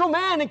natural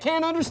man and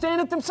can't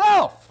understand it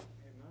themselves.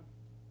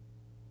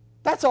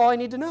 That's all I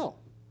need to know.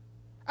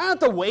 I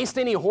don't have to waste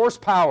any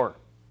horsepower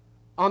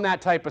on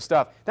that type of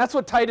stuff. That's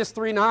what Titus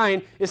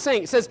 3:9 is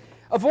saying. It says,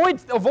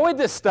 avoid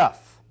this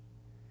stuff.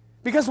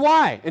 Because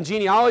why? In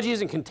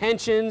genealogies and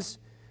contentions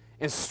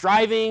and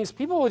strivings,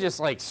 people will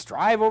just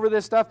strive over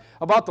this stuff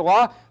about the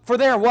law. For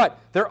they're what?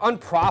 They're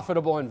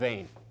unprofitable and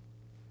vain.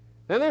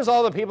 Then there's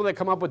all the people that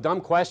come up with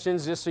dumb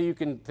questions just so you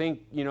can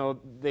think,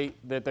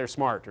 that they're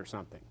smart or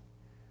something.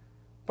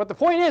 But the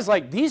point is,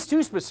 these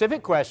two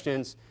specific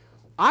questions,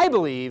 I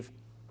believe,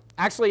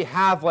 actually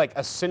have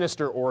a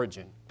sinister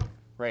origin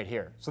right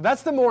here. So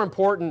that's the more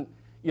important,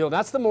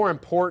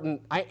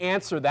 I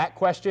answer that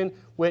question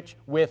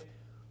with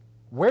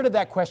where did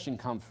that question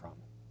come from?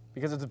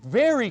 Because it's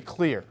very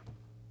clear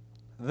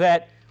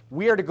that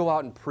we are to go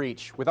out and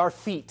preach with our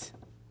feet.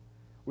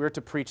 We are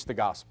to preach the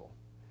gospel.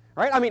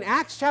 Right?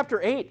 Acts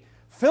chapter 8,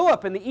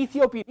 Philip and the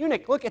Ethiopian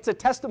eunuch, look, it's a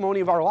testimony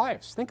of our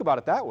lives. Think about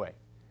it that way.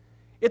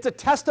 It's a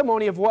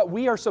testimony of what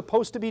we are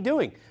supposed to be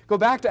doing. Go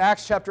back to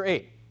Acts chapter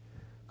 8.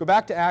 Go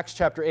back to Acts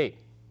chapter 8.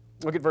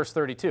 Look at verse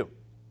 32.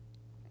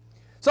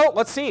 So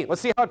let's see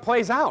how it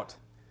plays out.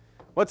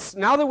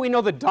 Now that we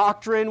know the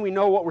doctrine, we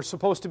know what we're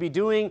supposed to be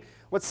doing,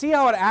 let's see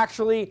how it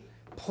actually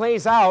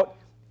plays out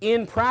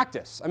in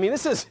practice.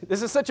 This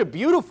is such a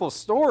beautiful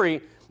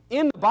story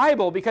in the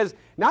Bible because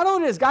not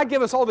only does God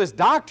give us all this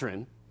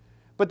doctrine,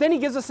 but then he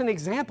gives us an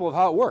example of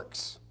how it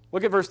works.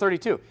 Look at verse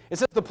 32. It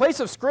says, the place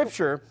of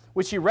Scripture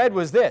which he read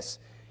was this: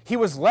 he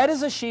was led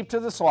as a sheep to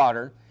the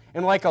slaughter,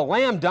 and like a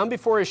lamb dumb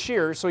before his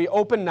shearers, so he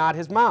opened not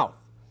his mouth.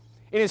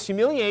 In his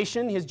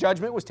humiliation, his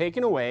judgment was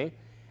taken away.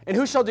 And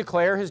who shall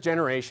declare his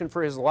generation?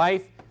 For his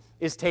life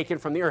is taken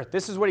from the earth.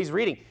 This is what he's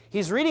reading.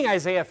 He's reading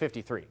Isaiah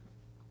 53.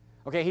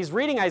 Okay, he's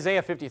reading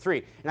Isaiah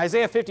 53. In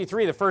Isaiah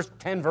 53, the first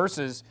 10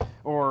 verses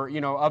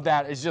of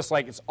that is just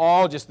it's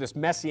all just this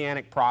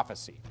messianic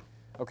prophecy.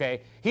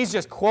 Okay, he's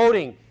just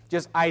quoting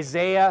just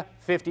Isaiah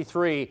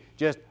 53,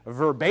 just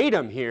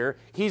verbatim here.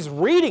 He's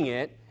reading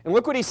it, and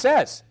look what he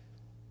says.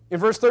 In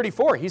verse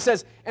 34, he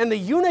says, and the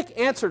eunuch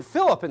answered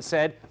Philip and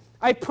said,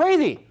 I pray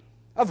thee,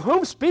 of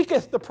whom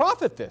speaketh the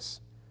prophet this?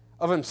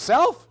 Of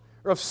himself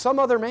or of some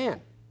other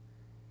man?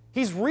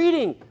 He's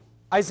reading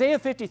Isaiah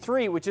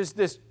 53, which is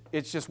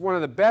it's just one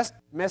of the best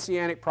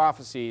messianic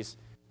prophecies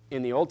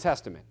in the Old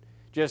Testament.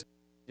 Just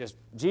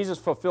Jesus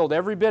fulfilled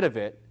every bit of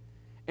it,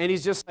 and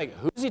he's just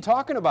who's he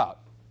talking about?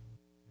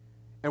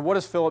 And what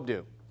does Philip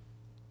do?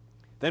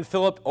 Then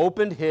Philip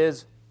opened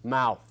his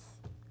mouth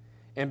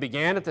and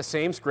began at the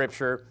same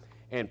scripture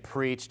and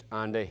preached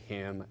unto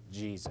him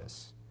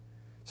Jesus.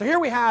 So here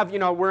we have,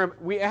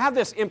 we have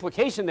this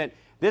implication that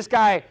this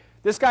guy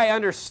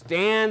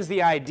understands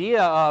the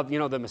idea of,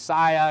 the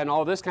Messiah and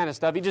all this kind of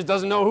stuff. He just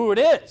doesn't know who it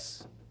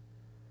is.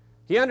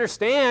 He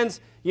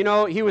understands, he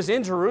was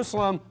in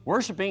Jerusalem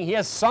worshiping. He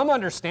has some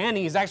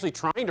understanding. He's actually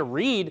trying to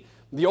read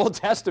the Old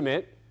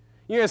Testament.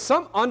 He has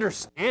some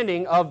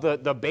understanding of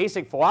the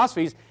basic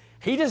philosophies.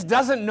 He just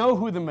doesn't know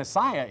who the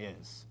Messiah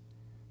is.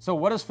 So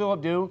what does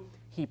Philip do?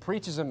 He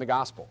preaches him the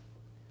gospel.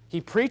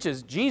 He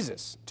preaches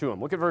Jesus to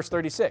him. Look at verse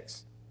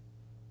 36.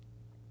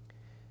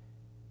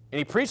 And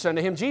he preached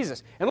unto him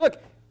Jesus. And look,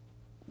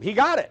 he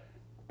got it.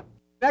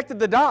 Connected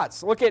the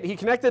dots. He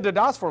connected the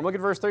dots for him. Look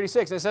at verse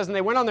 36. It says, and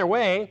they went on their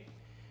way,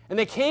 and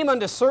they came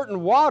unto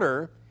certain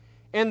water,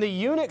 and the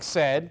eunuch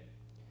said,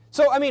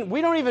 so,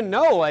 we don't even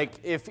know,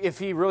 if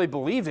he really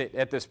believed it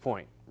at this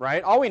point,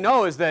 right? All we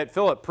know is that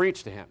Philip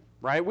preached to him,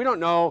 right? We don't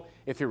know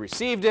if he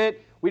received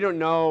it. We don't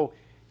know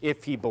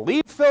if he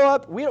believed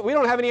Philip. We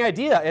don't have any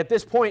idea at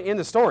this point in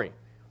the story.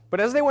 But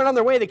as they went on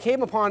their way, they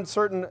came unto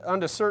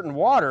certain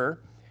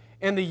water,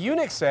 and the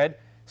eunuch said,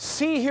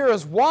 see, here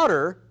is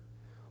water.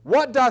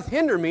 What doth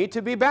hinder me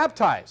to be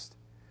baptized?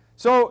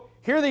 So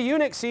here the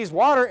eunuch sees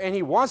water, and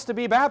he wants to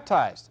be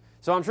baptized.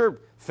 So I'm sure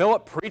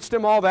Philip preached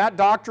him all that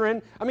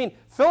doctrine.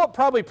 Philip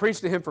probably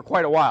preached to him for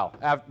quite a while.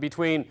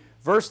 Between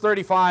verse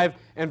 35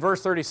 and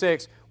verse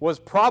 36 was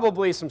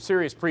probably some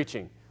serious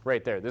preaching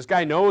right there. This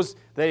guy knows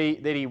that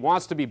he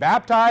wants to be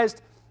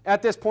baptized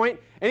at this point,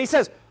 and he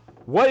says,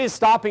 what is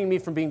stopping me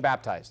from being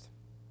baptized?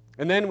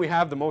 And then we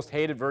have the most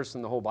hated verse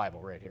in the whole Bible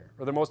right here,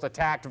 or the most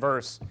attacked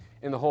verse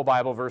in the whole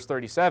Bible, verse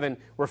 37,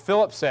 where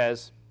Philip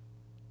says,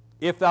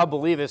 if thou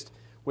believest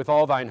with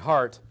all thine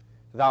heart,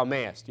 thou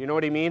mayest. You know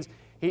what he means?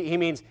 He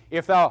means,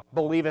 if thou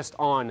believest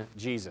on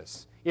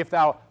Jesus, if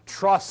thou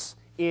trust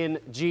in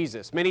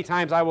Jesus. Many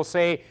times I will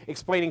say,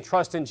 explaining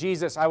trust in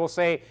Jesus, I will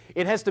say,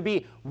 it has to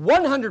be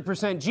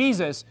 100%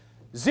 Jesus,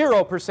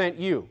 0%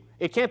 you.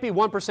 It can't be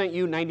 1%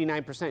 you,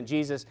 99%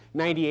 Jesus,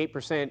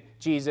 98%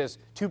 Jesus,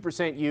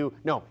 2% you.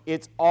 No,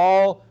 it's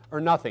all or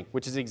nothing,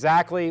 which is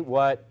exactly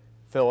what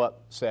Philip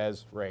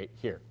says right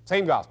here.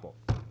 Same gospel.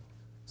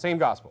 Same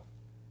gospel.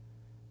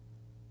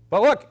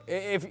 But look,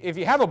 if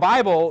you have a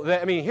Bible,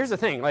 here's the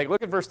thing.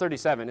 Look at verse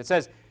 37. It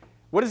says,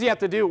 what does he have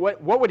to do?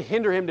 What would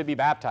hinder him to be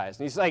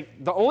baptized? And he's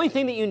like, the only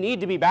thing that you need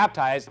to be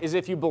baptized is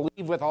if you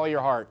believe with all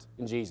your heart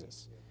in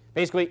Jesus.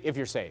 Basically, if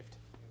you're saved.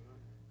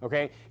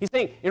 Okay? He's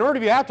saying, in order to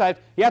be baptized,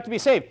 you have to be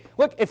saved.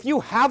 Look, if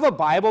you have a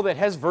Bible that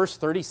has verse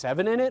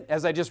 37 in it,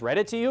 as I just read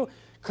it to you,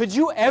 could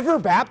you ever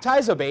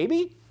baptize a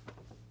baby?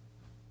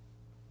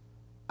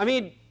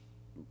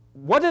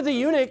 What did the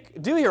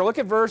eunuch do here? Look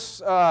at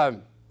verse...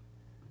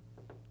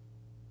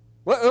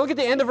 Look at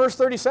the end of verse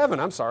 37.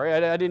 I'm sorry,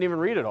 I didn't even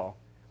read it all.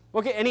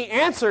 Okay, and he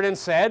answered and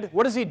said,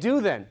 what does he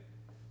do then?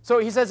 So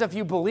he says, if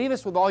you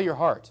believest with all your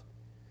heart.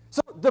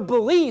 So the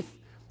belief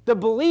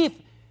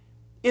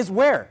is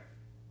where?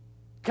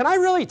 Can I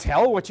really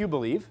tell what you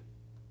believe?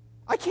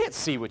 I can't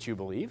see what you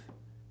believe.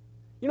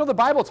 The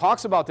Bible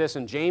talks about this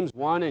in James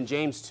 1 and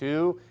James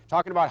 2,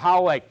 talking about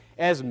how,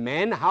 as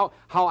men, how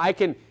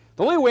the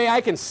only way I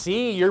can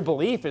see your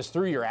belief is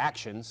through your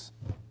actions.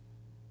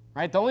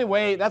 Right? The only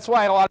way, that's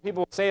why a lot of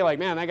people say,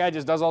 man, that guy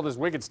just does all this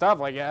wicked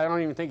stuff. I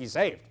don't even think he's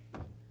saved.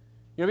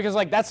 Because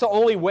that's the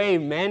only way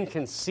men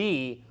can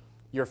see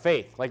your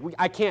faith.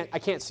 I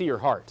can't see your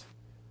heart.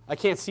 I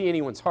can't see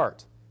anyone's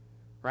heart.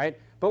 Right?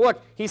 But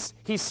look, he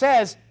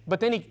says, but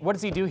then what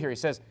does he do here? He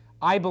says,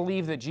 I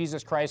believe that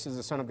Jesus Christ is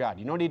the Son of God.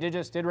 You know what he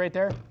just did right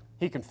there?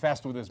 He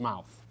confessed with his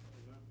mouth.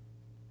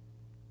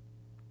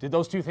 Did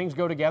those two things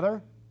go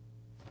together?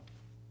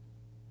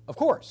 Of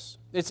course.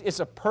 It's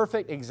a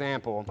perfect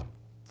example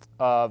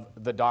of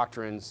the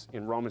doctrines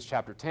in Romans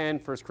chapter 10,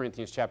 1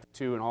 Corinthians chapter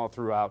 2, and all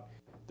throughout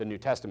the New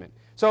Testament.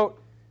 So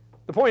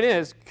the point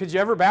is, could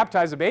you ever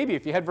baptize a baby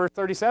if you had verse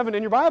 37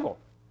 in your Bible?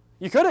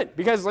 You couldn't,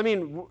 because,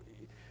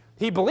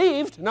 he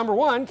believed, number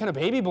one. Can a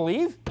baby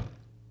believe?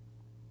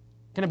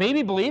 Can a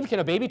baby believe? Can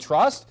a baby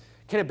trust?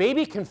 Can a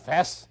baby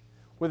confess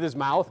with his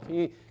mouth?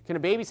 Can a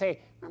baby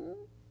say,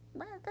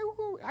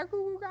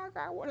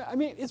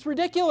 it's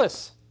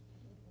ridiculous.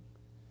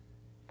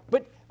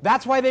 But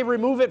that's why they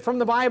remove it from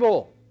the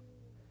Bible.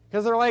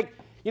 Because they're like,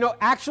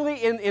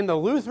 actually in the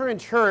Lutheran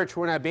church,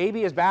 when a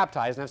baby is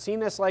baptized, and I've seen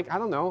this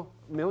a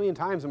million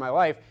times in my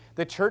life,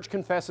 the church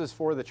confesses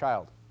for the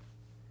child.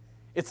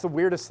 It's the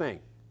weirdest thing.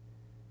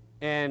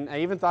 And I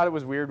even thought it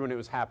was weird when it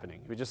was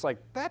happening. It was just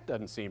that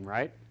doesn't seem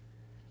right.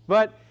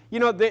 But,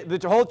 the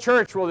whole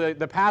church,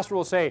 the pastor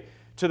will say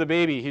to the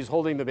baby, he's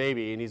holding the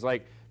baby, and he's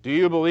like, do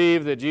you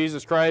believe that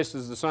Jesus Christ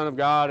is the Son of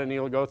God? And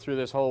he'll go through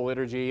this whole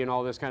liturgy and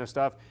all this kind of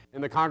stuff.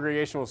 And the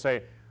congregation will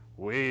say,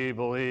 we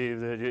believe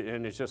that,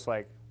 and it's just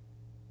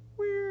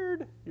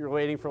weird. You're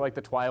waiting for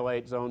the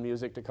Twilight Zone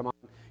music to come on.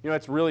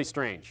 It's really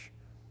strange.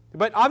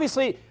 But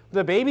obviously,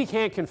 the baby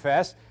can't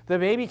confess. The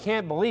baby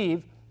can't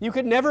believe. You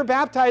could never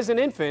baptize an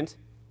infant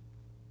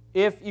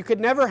if you could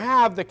never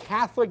have the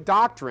Catholic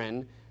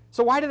doctrine.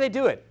 So why do they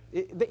do it?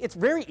 It's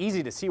very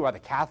easy to see why the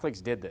Catholics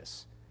did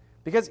this.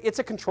 Because it's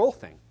a control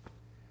thing.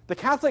 The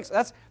Catholics,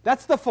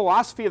 that's the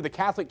philosophy of the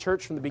Catholic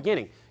Church from the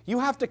beginning. You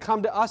have to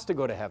come to us to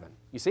go to heaven.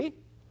 You see?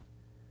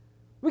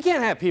 We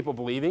can't have people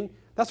believing.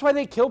 That's why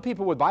they kill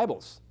people with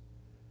Bibles.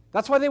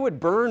 That's why they would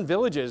burn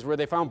villages where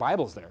they found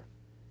Bibles there.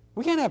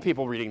 We can't have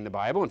people reading the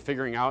Bible and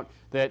figuring out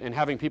that, and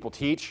having people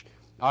teach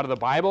out of the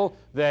Bible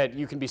that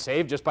you can be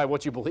saved just by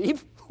what you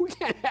believe. We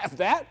can't have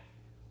that.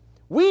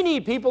 We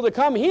need people to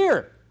come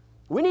here.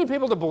 We need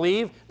people to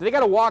believe that they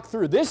got to walk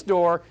through this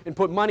door and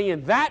put money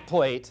in that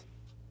plate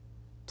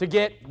to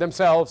get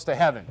themselves to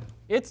heaven.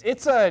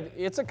 It's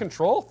a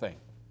control thing,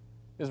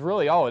 is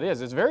really all it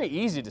is. It's very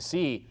easy to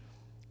see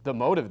the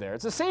motive there.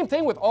 It's the same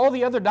thing with all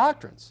the other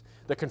doctrines.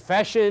 The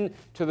confession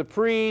to the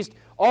priest,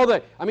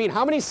 I mean,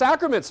 how many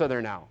sacraments are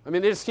there now? I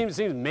mean, they just seem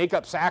to make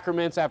up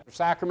sacraments after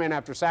sacrament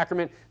after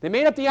sacrament. They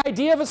made up the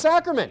idea of a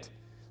sacrament.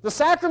 The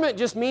sacrament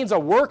just means a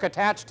work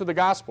attached to the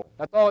gospel.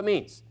 That's all it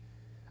means.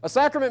 A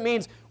sacrament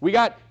means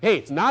hey,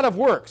 it's not of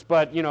works,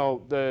 but,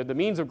 the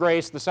means of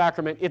grace, the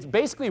sacrament, it's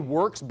basically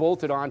works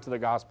bolted onto the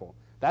gospel.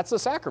 That's the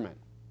sacrament.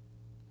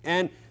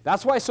 And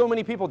that's why so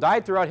many people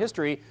died throughout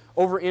history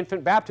over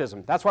infant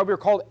baptism. That's why we were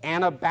called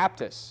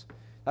Anabaptists.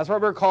 That's why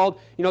we were called,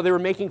 they were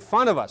making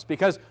fun of us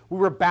because we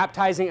were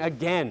baptizing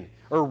again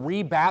or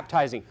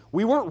rebaptizing.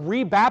 We weren't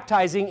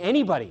rebaptizing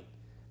anybody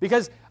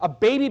because a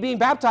baby being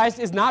baptized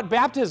is not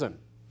baptism.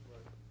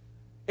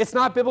 It's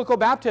not biblical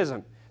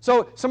baptism.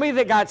 So somebody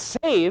that got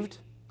saved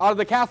out of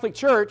the Catholic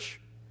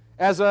Church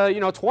as a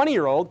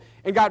 20-year-old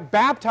and got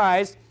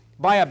baptized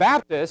by a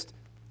Baptist,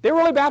 they were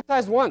only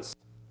baptized once.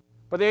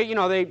 But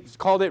they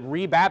called it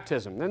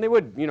rebaptism. Then they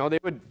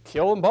would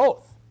kill them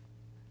both.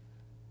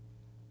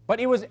 But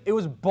it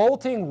was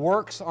bolting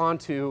works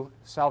onto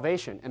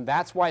salvation, and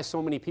that's why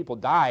so many people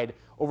died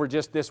over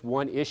just this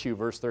one issue,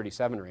 verse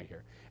 37 right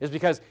here. Is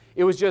because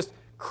it was just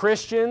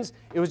Christians,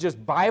 it was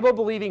just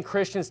Bible-believing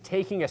Christians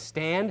taking a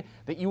stand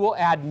that you will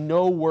add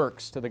no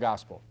works to the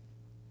gospel.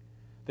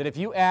 That if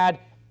you add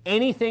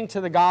anything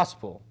to the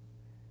gospel,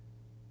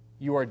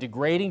 you are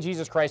degrading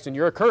Jesus Christ and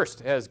you're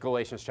accursed, as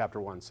Galatians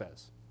chapter 1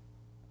 says.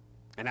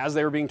 And as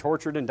they were being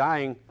tortured and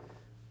dying,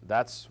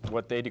 that's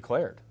what they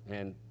declared.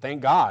 And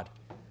thank God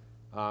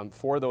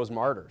for those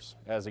martyrs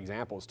as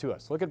examples to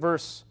us. Look at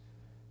verse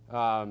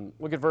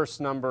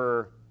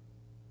number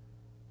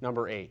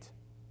 8,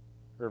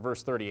 or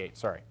verse 38,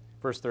 sorry,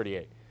 verse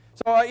 38.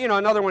 So,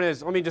 another one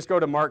is, let me just go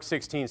to Mark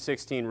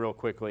 16:16 real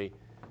quickly.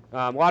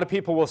 A lot of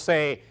people will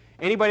say,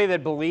 anybody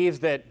that believes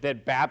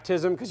that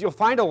baptism, because you'll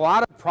find a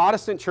lot of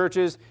Protestant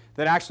churches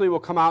that actually will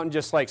come out and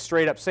just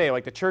straight up say,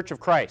 like the Church of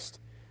Christ,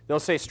 they'll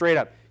say straight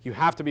up, you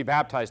have to be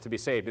baptized to be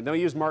saved. And they'll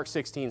use Mark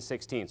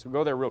 16:16. So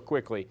we'll go there real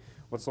quickly.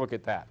 Let's look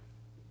at that.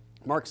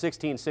 Mark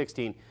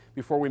 16:16,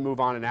 before we move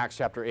on in Acts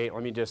chapter 8,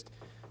 let me just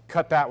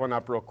cut that one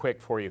up real quick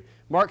for you.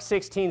 Mark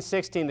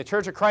 16:16, the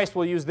Church of Christ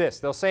will use this.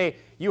 They'll say,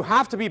 you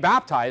have to be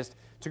baptized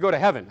to go to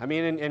heaven. I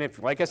mean, and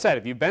if, like I said,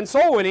 if you've been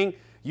soul winning,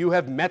 you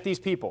have met these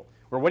people.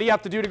 Or what do you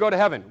have to do to go to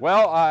heaven?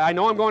 Well, I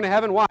know I'm going to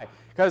heaven. Why?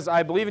 Because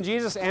I believe in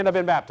Jesus and I've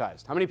been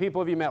baptized. How many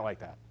people have you met like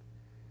that?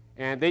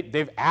 And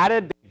they've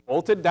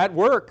bolted that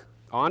work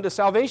onto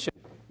salvation.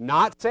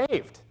 Not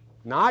saved.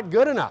 Not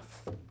good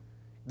enough.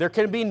 There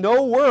can be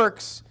no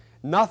works,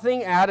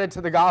 nothing added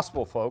to the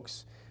gospel,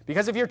 folks.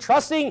 Because if you're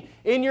trusting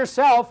in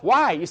yourself,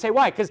 why? You say,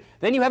 why? Because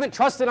then you haven't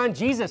trusted on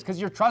Jesus, because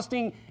you're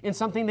trusting in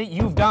something that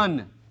you've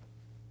done.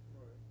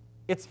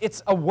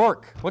 It's a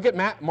work. Look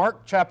at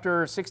Mark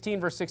chapter 16,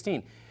 verse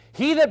 16.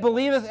 He that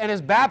believeth and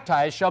is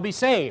baptized shall be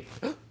saved.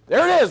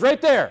 There it is,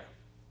 right there.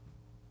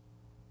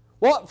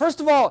 Well, first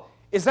of all,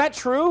 is that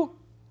true?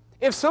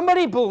 If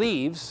somebody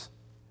believes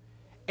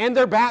and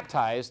they're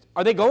baptized,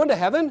 are they going to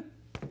heaven?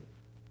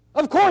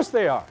 Of course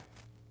they are.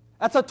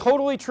 That's a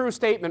totally true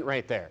statement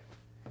right there.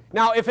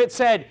 Now, if it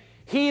said,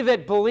 he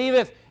that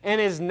believeth and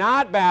is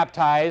not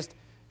baptized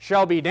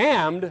shall be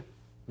damned,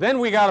 then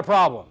we got a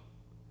problem.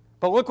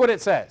 But look what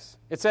it says.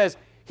 It says,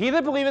 he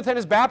that believeth and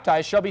is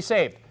baptized shall be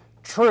saved.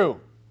 True.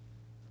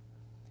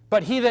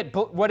 But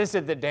what is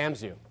it that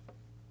damns you?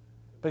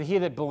 But he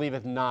that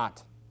believeth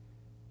not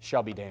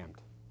shall be damned.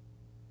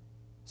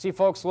 See,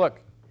 folks,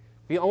 look.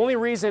 The only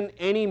reason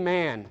any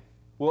man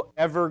will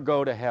ever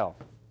go to hell.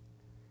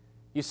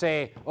 You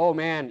say, oh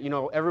man,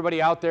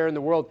 everybody out there in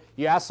the world,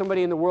 you ask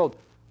somebody in the world,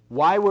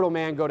 why would a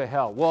man go to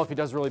hell? Well, if he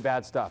does really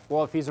bad stuff.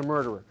 Well, if he's a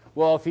murderer.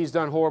 Well, if he's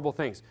done horrible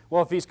things.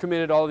 Well, if he's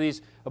committed all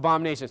these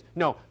abominations.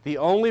 No, the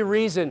only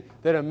reason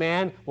that a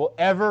man will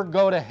ever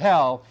go to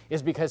hell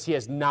is because he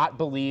has not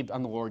believed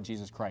on the Lord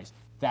Jesus Christ.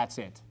 That's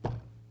it.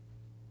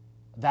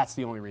 That's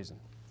the only reason.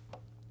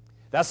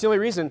 That's the only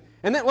reason.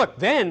 And then, look,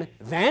 then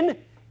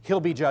he'll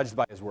be judged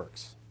by his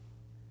works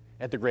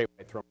at the great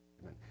white throne.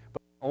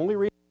 But the only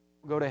reason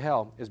he'll go to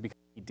hell is because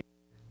he did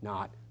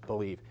not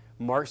believe.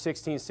 Mark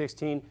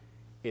 16:16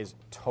 is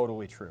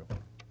totally true.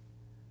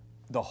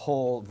 The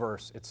whole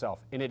verse itself.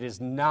 And it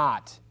is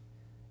not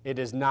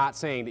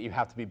saying that you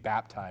have to be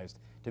baptized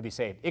to be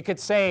saved. It could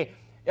say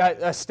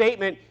a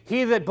statement,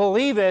 he that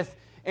believeth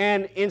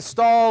and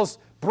installs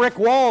brick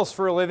walls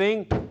for a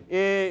living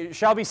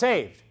shall be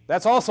saved.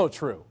 That's also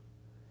true.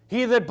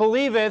 he that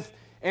believeth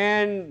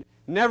and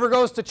never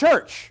goes to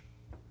church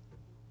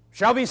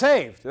shall be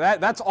saved.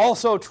 That's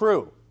also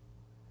true.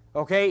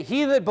 Okay?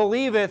 He that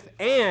believeth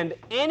and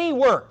any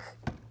work,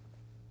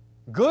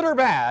 good or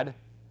bad,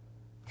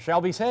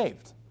 shall be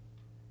saved.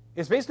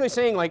 It's basically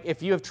saying, like,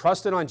 if you have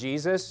trusted on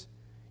Jesus,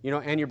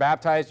 and you're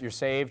baptized, you're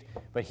saved,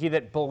 but he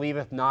that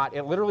believeth not,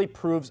 it literally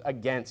proves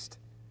against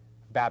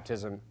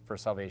baptism for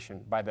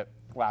salvation by the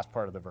last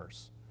part of the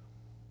verse.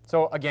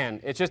 So again,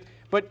 it's just,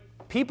 but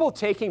people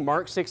taking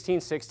Mark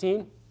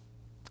 16:16,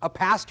 a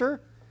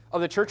pastor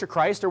of the Church of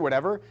Christ or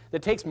whatever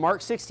that takes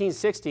Mark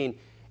 16:16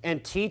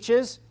 and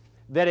teaches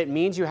that it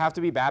means you have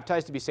to be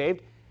baptized to be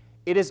saved,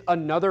 it is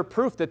another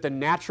proof that the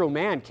natural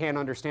man can't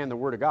understand the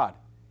Word of God.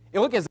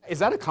 And look, is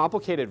that a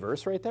complicated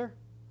verse right there?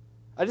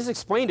 I just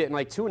explained it in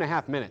like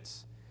 2.5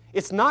 minutes.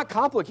 It's not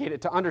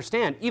complicated to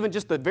understand, even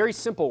just the very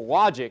simple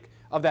logic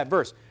of that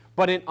verse.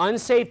 But an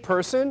unsaved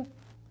person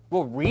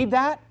will read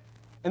that,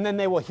 and then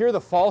they will hear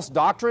the false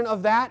doctrine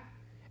of that,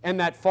 and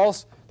that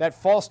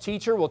false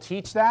teacher will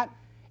teach that,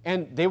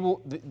 and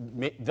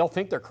they'll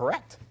think they're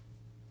correct.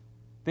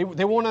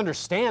 They won't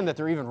understand that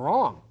they're even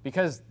wrong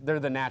because they're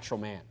the natural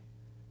man.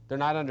 They're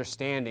not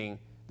understanding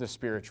the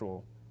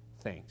spiritual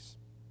things.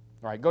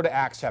 All right, go to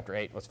Acts chapter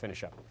 8. Let's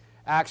finish up.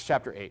 Acts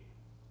chapter 8.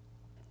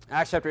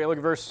 Acts chapter 8, look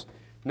at verse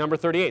number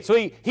 38.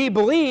 So he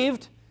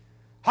believed.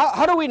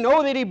 How do we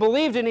know that he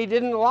believed and he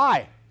didn't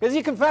lie? Because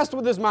he confessed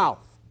with his mouth.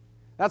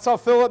 That's how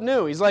Philip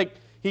knew.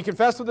 He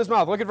confessed with his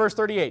mouth. Look at verse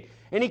 38.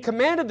 And he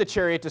commanded the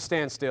chariot to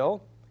stand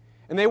still,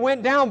 and they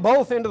went down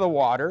both into the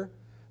water,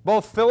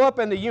 both Philip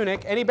and the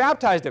eunuch, and he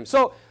baptized him.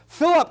 So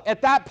Philip,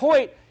 at that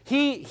point,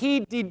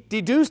 he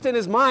deduced in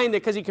his mind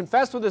that because he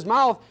confessed with his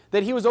mouth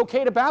that he was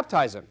okay to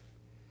baptize him.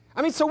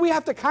 I mean, so we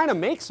have to kind of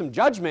make some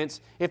judgments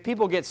if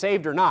people get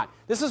saved or not.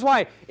 This is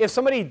why if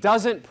somebody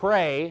doesn't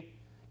pray,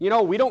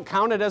 we don't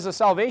count it as a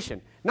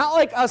salvation. Not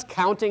like us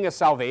counting a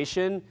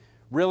salvation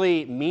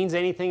really means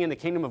anything in the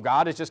kingdom of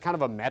God. It's just kind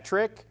of a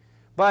metric.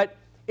 But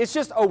it's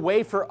just a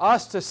way for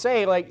us to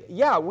say, like,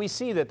 yeah, we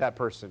see that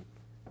person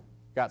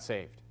got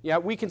saved. Yeah,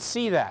 we can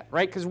see that,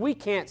 right? Because we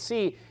can't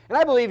see. And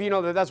I believe,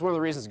 that that's one of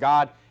the reasons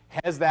God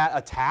has that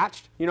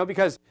attached,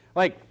 because,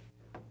 like,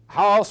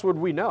 how else would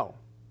we know?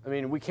 I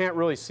mean, we can't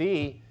really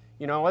see,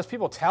 unless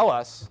people tell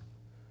us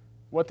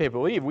what they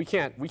believe, we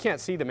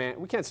can't see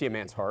a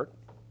man's heart.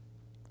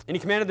 And he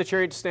commanded the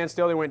chariot to stand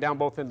still. They went down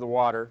both into the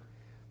water,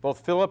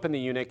 both Philip and the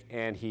eunuch,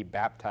 and he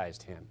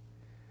baptized him.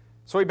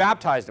 So he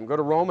baptized him. Go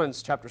to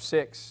Romans chapter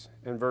 6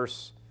 and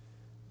verse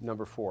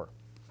number 4.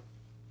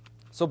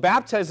 So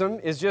baptism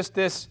is just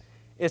this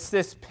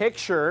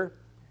picture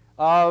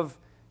of,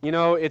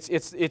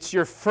 it's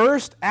your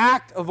first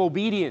act of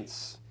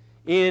obedience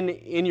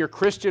in your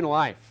Christian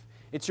life.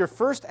 It's your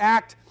first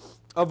act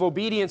of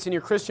obedience in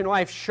your Christian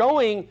life,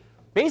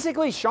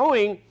 basically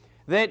showing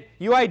that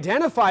you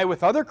identify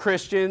with other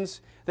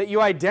Christians, that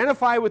you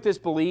identify with this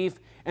belief,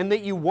 and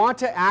that you want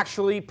to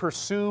actually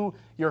pursue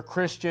your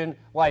Christian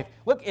life.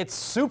 Look, it's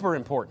super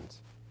important.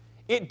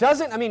 It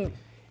doesn't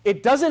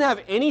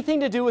have anything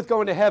to do with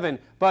going to heaven,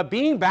 but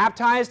being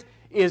baptized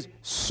is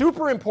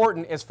super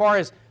important as far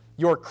as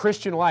your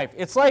Christian life.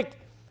 It's like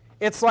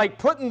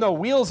putting the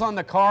wheels on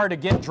the car to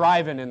get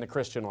driving in the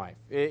Christian life.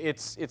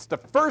 It's the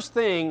first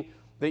thing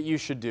that you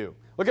should do.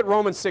 Look at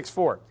Romans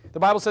 6:4. The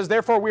Bible says,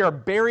 therefore we are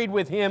buried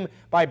with him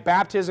by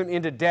baptism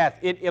into death.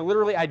 It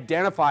literally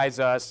identifies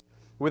us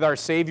with our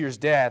Savior's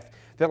death.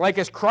 That like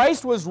as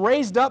Christ was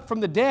raised up from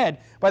the dead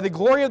by the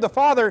glory of the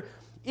Father,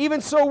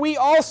 even so we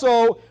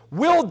also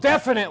will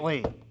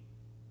definitely.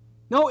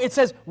 No, it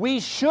says we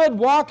should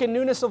walk in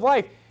newness of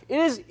life. It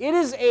is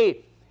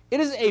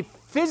a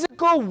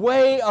physical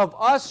way of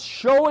us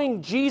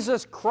showing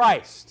Jesus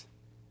Christ,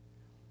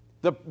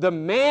 the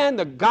man,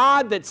 the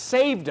God that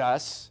saved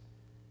us,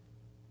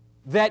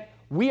 that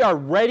we are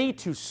ready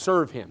to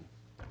serve him.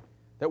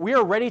 That we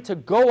are ready to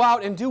go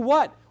out and do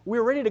what? We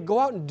are ready to go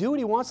out and do what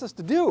he wants us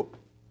to do.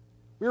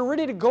 We are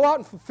ready to go out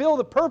and fulfill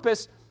the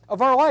purpose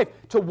of our life,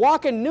 to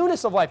walk in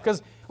newness of life.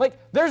 Because,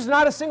 here's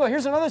another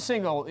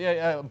single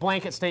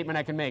blanket statement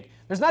I can make.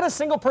 There's not a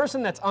single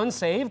person that's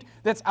unsaved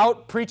that's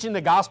out preaching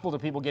the gospel to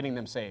people, getting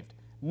them saved.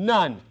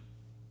 None.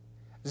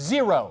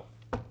 Zero.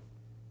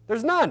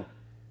 There's none.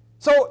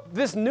 So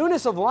this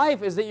newness of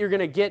life is that you're going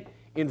to get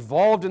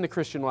involved in the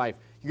Christian life.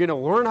 You're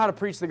going to learn how to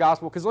preach the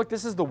gospel because, look,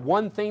 this is the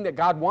one thing that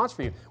God wants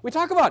for you. We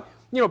talk about,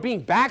 being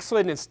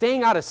backslidden and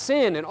staying out of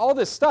sin and all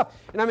this stuff.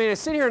 And I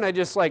sit here and I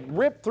just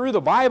rip through the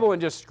Bible and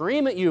just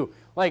scream at you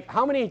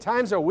how many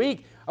times a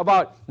week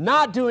about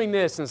not doing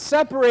this and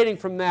separating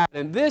from that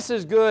and this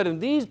is good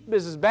and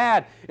this is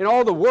bad and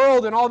all the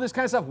world and all this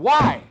kind of stuff.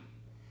 Why?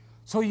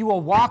 So you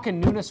will walk in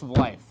newness of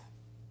life.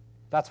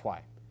 That's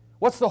why.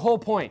 What's the whole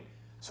point?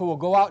 So we'll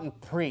go out and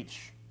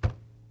preach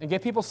and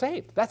get people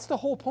saved. That's the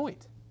whole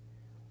point.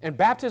 And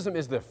baptism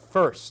is the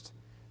first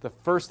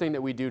thing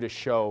that we do to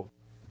show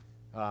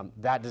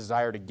that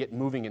desire to get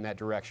moving in that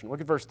direction.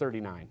 Look at verse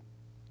 39.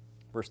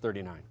 Verse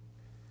 39.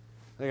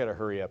 I got to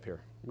hurry up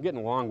here. I'm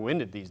getting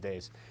long-winded these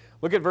days.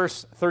 Look at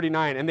verse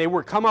 39. And they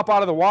were come up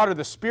out of the water.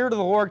 The Spirit of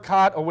the Lord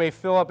caught away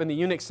Philip, and the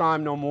eunuch saw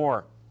him no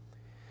more.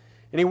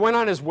 And he went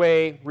on his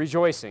way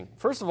rejoicing.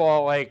 First of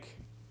all, like,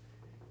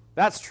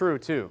 that's true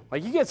too.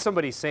 Like, you get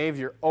somebody saved,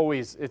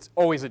 it's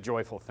always a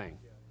joyful thing.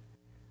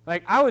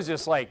 Like, I was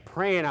just like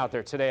praying out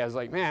there today. I was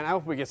like, man, I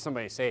hope we get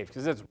somebody saved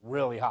because it's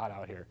really hot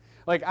out here.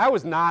 Like, I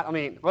was not,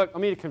 look, let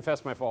me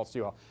confess my faults to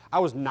you all. I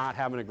was not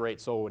having a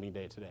great soul winning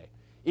day today.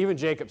 Even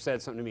Jacob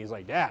said something to me. He's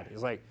like, Dad,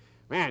 he's like,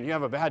 man, you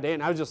have a bad day.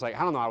 And I was just like,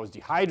 I don't know, I was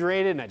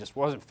dehydrated and I just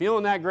wasn't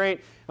feeling that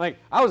great. Like,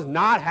 I was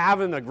not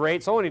having a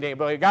great soul winning day,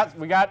 but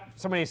we got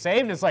somebody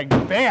saved and it's like,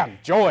 bam,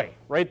 joy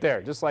right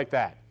there, just like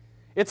that.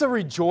 It's a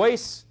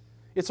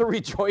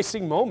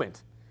rejoicing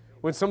moment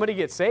when somebody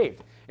gets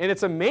saved. And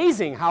it's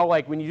amazing how,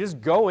 like, when you just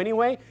go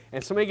anyway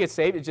and somebody gets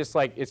saved,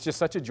 it's just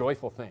such a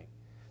joyful thing.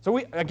 So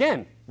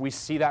we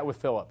see that with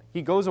Philip.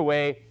 He goes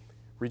away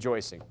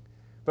rejoicing.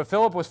 But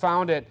Philip was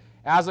found at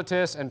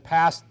Azotus and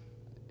passed,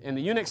 and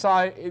the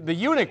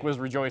eunuch was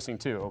rejoicing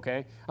too,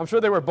 okay? I'm sure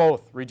they were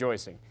both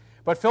rejoicing.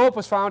 But Philip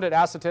was found at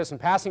Azotus, and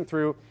passing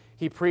through,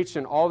 he preached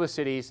in all the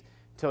cities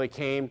till he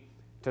came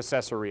to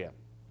Caesarea.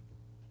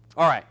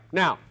 All right,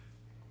 now,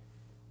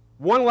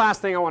 one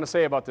last thing I want to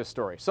say about this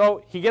story.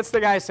 So he gets the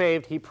guy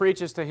saved. He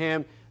preaches to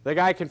him. The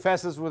guy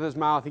confesses with his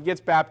mouth. He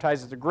gets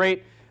baptized. It's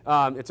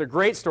a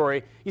great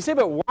story. You say,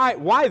 but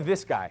why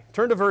this guy?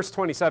 Turn to verse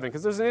 27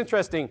 because there's an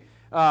interesting,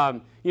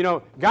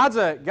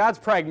 God's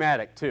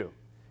pragmatic too.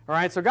 All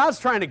right, so God's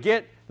trying to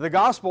get the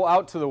gospel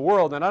out to the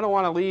world, and I don't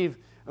want to leave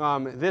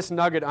this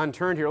nugget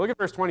unturned here. Look at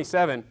verse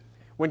 27.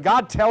 When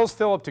God tells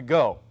Philip to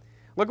go,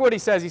 look at what he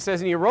says. He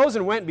says, and he arose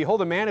and went, and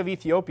behold, a man of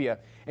Ethiopia,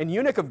 an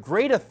eunuch of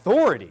great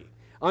authority,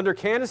 under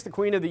Candace, the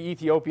queen of the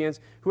Ethiopians,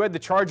 who had the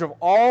charge of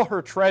all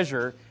her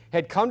treasure,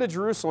 had come to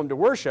Jerusalem to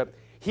worship.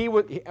 He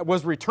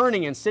was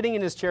returning and sitting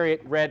in his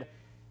chariot, read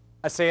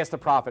Isaiah the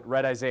prophet,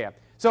 read Isaiah.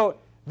 So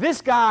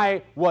this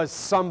guy was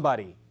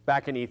somebody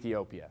back in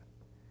Ethiopia.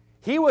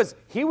 He was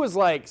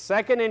like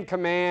second in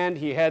command.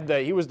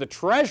 He was the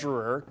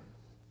treasurer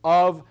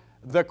of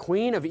the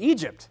queen of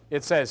Egypt,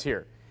 it says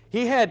here.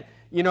 He had,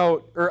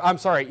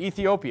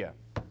 Ethiopia.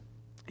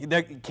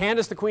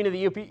 Candace, the queen of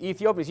the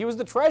Ethiopians, he was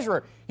the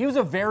treasurer. He was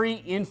a very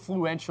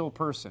influential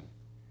person.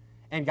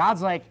 And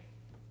God's like,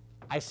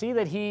 I see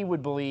that he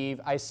would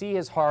believe. I see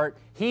his heart.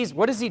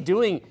 What is he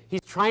doing?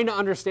 He's trying to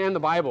understand the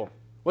Bible.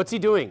 What's he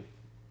doing?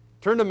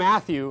 Turn to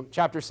Matthew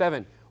chapter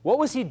 7. What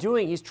was he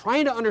doing? He's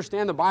trying to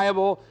understand the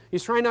Bible.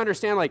 He's trying to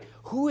understand, like,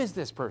 who is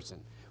this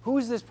person? Who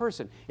is this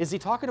person? Is he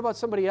talking about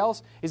somebody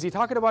else? Is he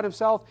talking about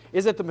himself?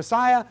 Is it the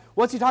Messiah?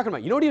 What's he talking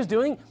about? You know what he was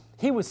doing?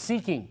 He was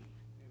seeking.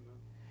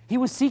 He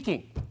was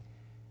seeking.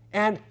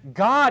 And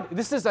God,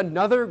 this is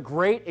another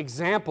great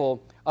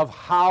example of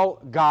how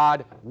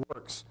God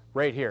works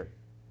right here.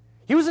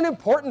 He was an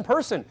important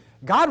person.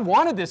 God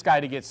wanted this guy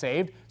to get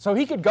saved so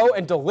he could go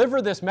and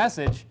deliver this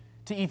message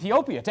to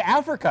Ethiopia, to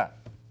Africa.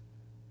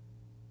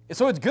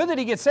 So it's good that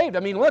he gets saved. I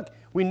mean, look,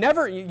 you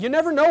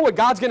never know what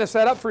God's going to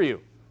set up for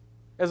you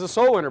as a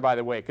soul winner, by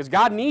the way, because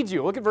God needs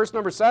you. Look at verse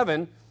number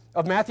 7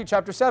 of Matthew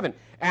chapter 7.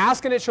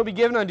 Ask and it shall be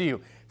given unto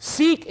you.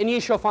 Seek and ye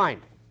shall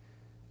find.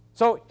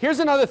 So here's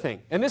another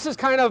thing, and this is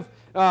kind of,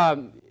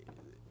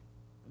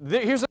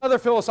 here's another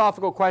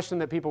philosophical question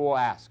that people will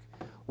ask.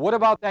 What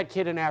about that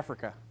kid in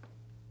Africa?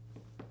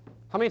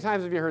 How many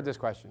times have you heard this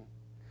question?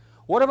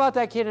 What about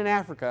that kid in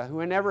Africa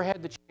who never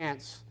had the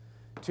chance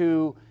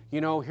to,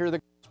 hear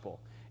the gospel?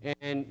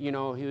 And,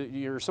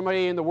 you're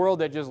somebody in the world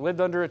that just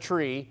lived under a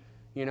tree,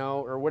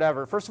 or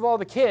whatever. First of all,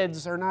 the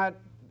kids are not,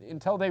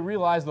 until they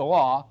realize the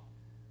law,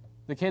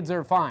 the kids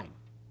are fine.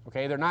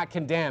 Okay, they're not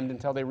condemned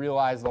until they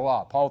realize the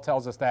law. Paul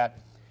tells us that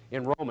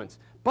in Romans.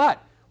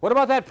 But what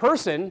about that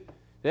person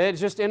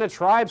that's just in a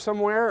tribe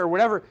somewhere or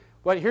whatever?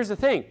 But here's the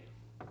thing.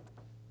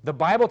 The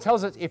Bible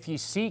tells us if you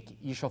seek,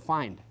 you shall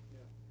find.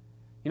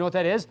 You know what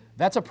that is?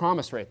 That's a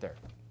promise right there.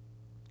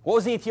 What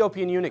was the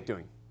Ethiopian eunuch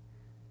doing?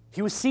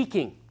 He was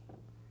seeking.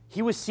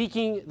 He was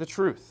seeking the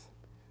truth.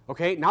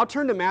 Okay, now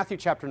turn to Matthew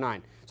chapter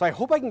 9. So I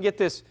hope I can get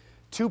this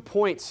 2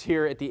 points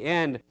here at the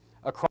end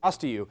across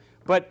to you.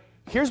 But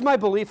here's my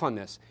belief on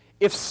this.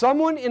 If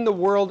someone in the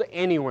world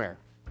anywhere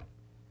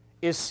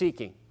is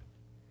seeking,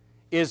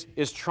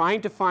 is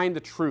trying to find the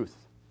truth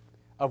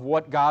of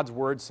what God's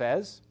word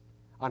says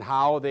on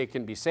how they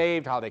can be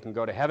saved, how they can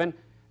go to heaven,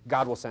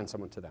 God will send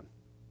someone to them.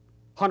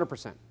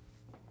 100%.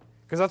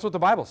 Because that's what the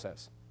Bible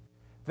says.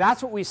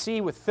 That's what we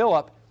see with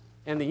Philip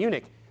and the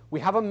eunuch.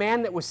 We have a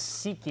man that was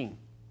seeking.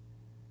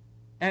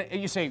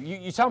 And you say,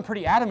 you sound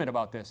pretty adamant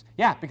about this.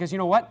 Yeah, because you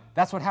know what?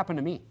 That's what happened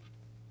to me.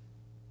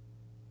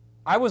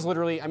 I was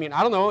literally, I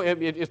don't know,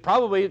 it's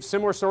probably a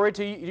similar story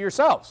to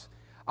yourselves.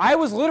 I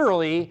was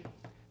literally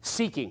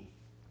seeking.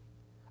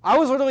 I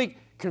was literally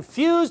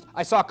confused.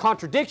 I saw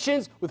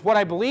contradictions with what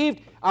I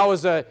believed. I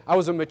was a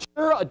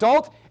mature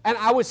adult, and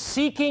I was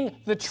seeking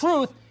the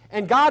truth,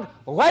 and God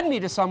led me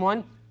to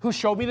someone who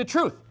showed me the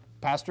truth.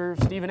 Pastor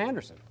Stephen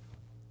Anderson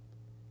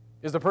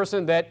is the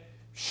person that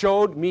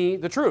showed me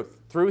the truth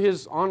through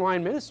his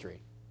online ministry.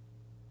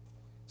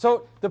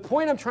 So the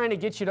point I'm trying to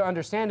get you to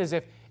understand is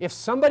if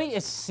somebody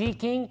is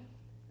seeking,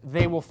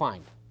 they will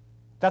find.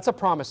 That's a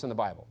promise in the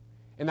Bible.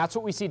 And that's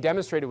what we see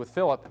demonstrated with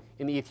Philip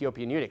in the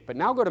Ethiopian eunuch. But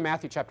now go to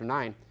Matthew chapter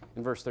 9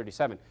 and verse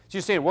 37. So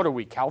you're saying, what are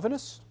we,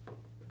 Calvinists?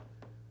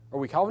 Are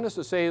we Calvinists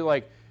to say,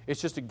 like,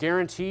 it's just a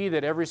guarantee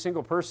that every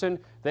single person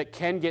that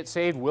can get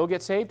saved will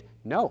get saved?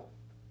 No.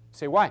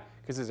 Say, why?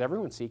 Because is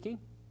everyone seeking?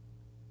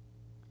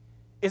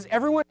 Is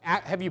everyone,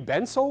 have you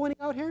been soul winning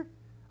out here?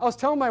 I was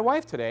telling my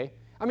wife today,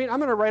 I'm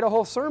going to write a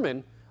whole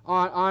sermon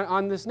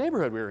on this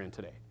neighborhood we were in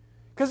today.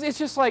 Because it's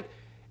just like,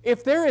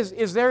 if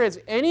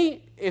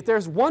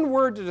there's one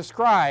word to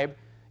describe,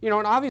 and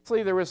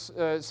obviously there was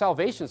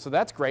salvation, so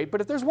that's great,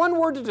 but if there's one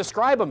word to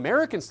describe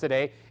Americans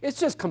today, it's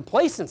just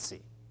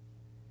complacency.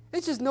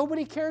 It's just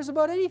nobody cares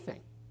about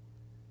anything.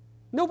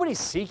 Nobody's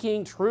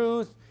seeking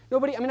truth.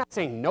 Nobody, I'm not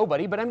saying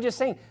nobody, but I'm just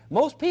saying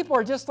most people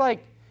are just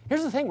like,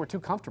 here's the thing, we're too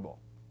comfortable.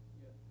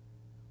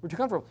 We're too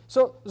comfortable.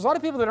 So there's a lot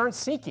of people that aren't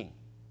seeking.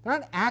 They're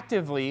not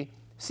actively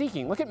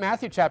seeking. Look at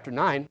Matthew chapter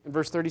 9 and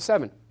verse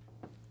 37.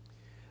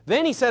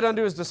 Then he said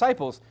unto his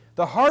disciples,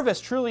 the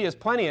harvest truly is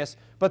plenteous,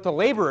 but the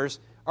laborers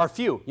are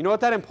few. You know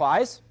what that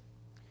implies?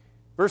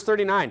 Verse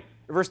 39,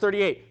 verse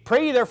 38.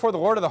 Pray ye therefore the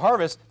Lord of the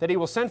harvest, that he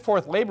will send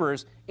forth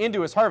laborers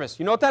into his harvest.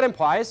 You know what that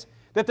implies?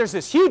 That there's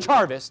this huge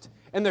harvest,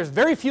 and there's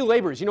very few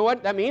laborers. You know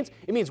what that means?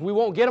 It means we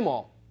won't get them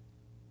all.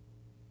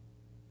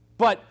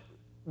 But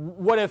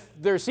what if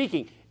they're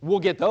seeking? We'll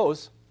get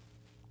those.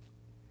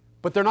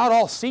 But they're not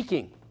all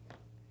seeking.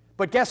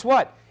 But guess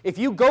what? If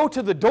you go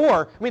to the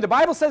door, the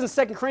Bible says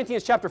in 2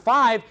 Corinthians chapter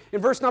 5, in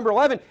verse number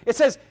 11, it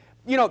says,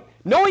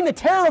 knowing the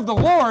terror of the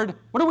Lord,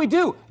 what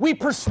do? We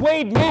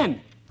persuade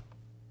men.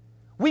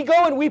 We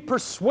go and we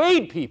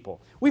persuade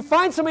people. We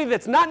find somebody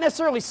that's not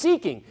necessarily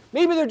seeking.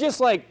 Maybe they're just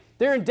like,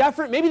 they're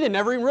indifferent. Maybe they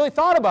never even really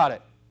thought about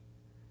it.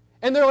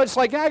 And they're just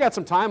like, I got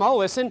some time, I'll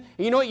listen.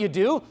 And you know what you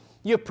do?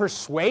 You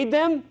persuade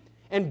them,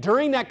 and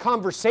during that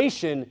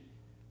conversation,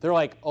 they're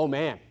like, oh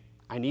man,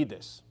 I need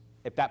this.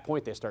 At that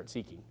point, they start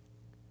seeking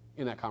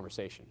in that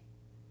conversation.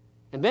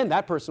 And then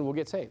that person will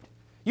get saved.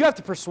 You have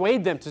to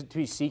persuade them to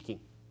be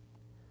seeking.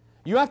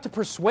 You have to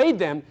persuade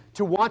them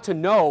to want to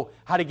know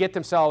how to get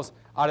themselves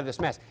out of this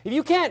mess. If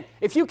you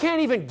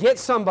can't even get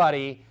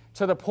somebody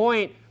to the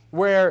point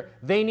where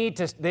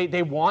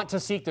they want to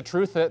seek the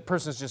truth, that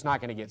person's just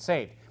not going to get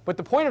saved. But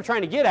the point I'm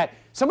trying to get at,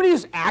 somebody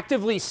who's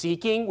actively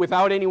seeking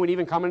without anyone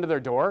even coming to their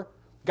door,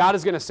 God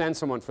is going to send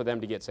someone for them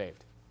to get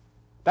saved.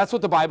 That's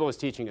what the Bible is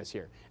teaching us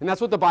here. And that's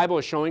what the Bible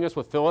is showing us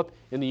with Philip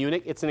and the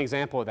eunuch. It's an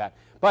example of that.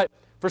 But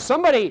for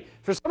somebody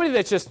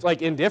that's just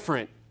like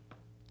indifferent,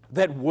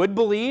 that would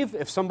believe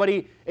if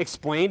somebody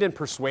explained and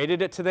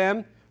persuaded it to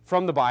them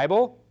from the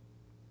Bible,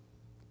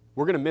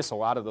 we're going to miss a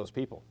lot of those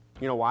people.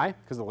 You know why?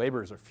 Because the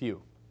laborers are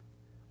few.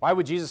 Why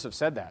would Jesus have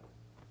said that?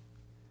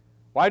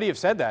 Why would he have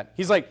said that?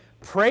 He's like,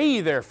 pray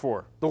ye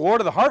therefore the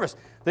Lord of the harvest,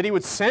 that he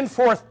would send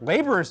forth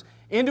laborers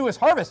into his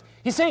harvest.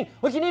 He's saying,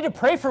 look, you need to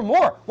pray for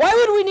more. Why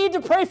would we need to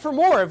pray for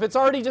more if it's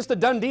already just a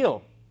done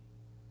deal?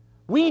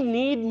 We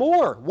need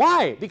more.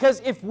 Why?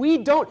 Because if we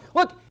don't,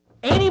 look,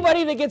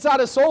 anybody that gets out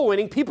of soul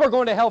winning, people are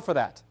going to hell for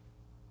that.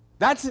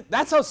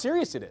 That's how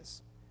serious it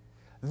is.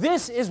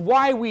 This is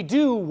why we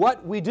do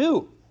what we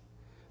do.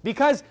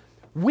 Because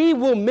we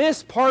will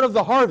miss part of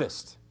the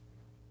harvest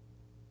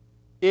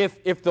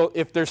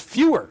if there's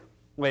fewer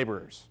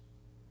laborers.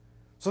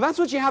 So that's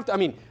what you have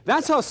to,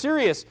 that's how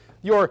serious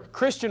your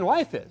Christian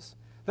life is.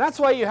 That's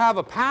why you have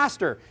a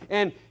pastor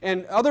and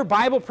other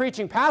Bible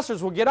preaching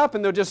pastors will get up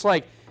and they'll just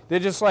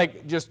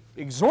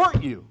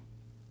exhort you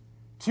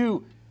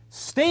to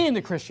stay in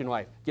the Christian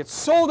life, get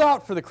sold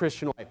out for the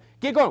Christian life,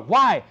 get going.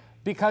 Why?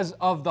 Because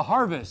of the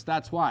harvest.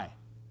 That's why.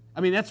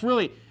 It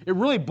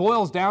really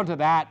boils down to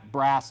that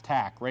brass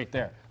tack right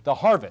there, the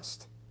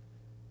harvest.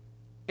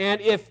 And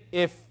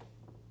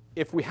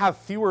if we have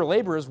fewer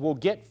laborers, we'll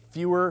get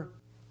fewer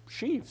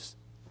sheaves.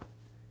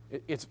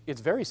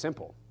 It's very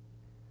simple.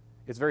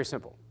 It's very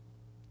simple.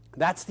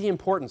 That's the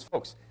importance,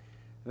 folks.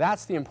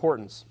 That's the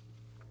importance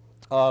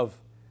of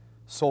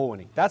soul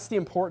winning. That's the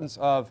importance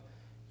of,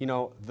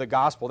 the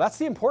gospel. That's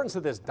the importance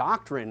of this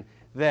doctrine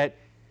that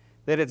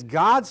it's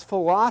God's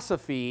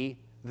philosophy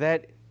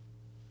that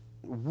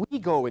we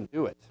go and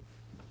do it.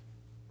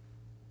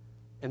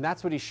 And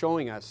that's what he's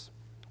showing us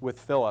with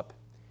Philip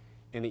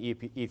and the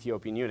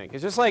Ethiopian eunuch.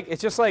 It's just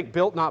like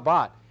built, not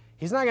bought.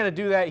 He's not going to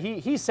do that.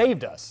 He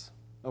saved us,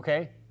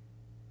 okay?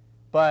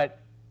 But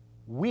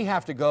we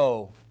have to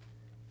go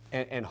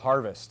and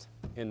harvest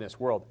in this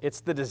world. It's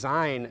the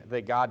design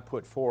that God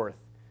put forth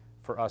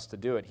for us to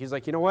do it. He's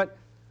like, you know what?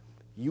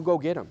 You go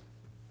get them.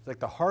 It's like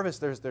the harvest,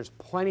 there's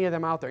plenty of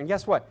them out there. And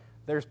guess what?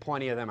 There's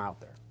plenty of them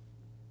out there.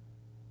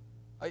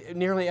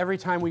 Nearly every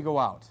time we go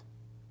out,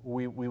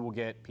 we will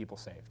get people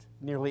saved.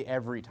 Nearly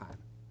every time.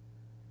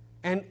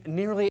 And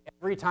nearly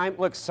every time,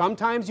 look,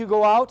 sometimes you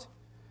go out,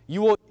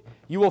 you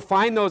will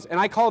find those, and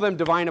I call them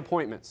divine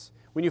appointments.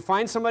 When you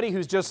find somebody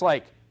who's just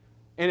like,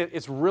 and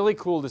it's really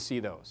cool to see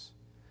those.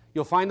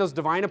 You'll find those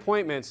divine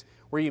appointments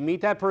where you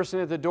meet that person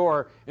at the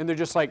door and they're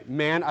just like,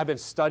 man, I've been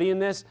studying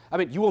this. I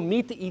mean, you will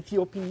meet the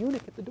Ethiopian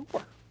eunuch at the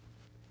door.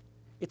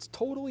 It's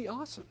totally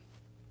awesome.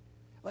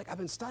 Like, I've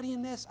been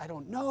studying this. I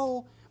don't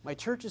know. My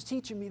church is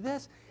teaching me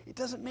this. It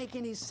doesn't make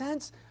any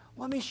sense.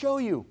 Let me show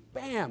you.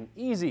 Bam,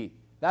 easy.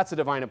 That's a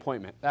divine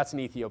appointment. That's an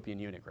Ethiopian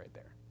eunuch right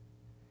there.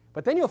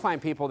 But then you'll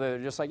find people that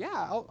are just like,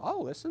 yeah,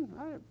 I'll listen.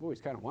 I've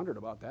always kind of wondered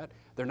about that.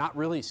 They're not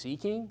really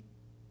seeking,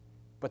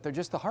 but they're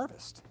just the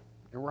harvest.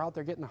 And we're out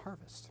there getting the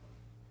harvest.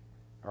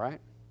 All right?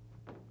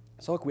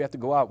 So look, we have to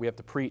go out. We have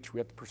to preach. We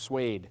have to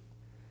persuade.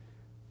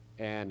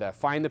 And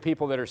find the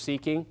people that are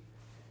seeking.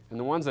 And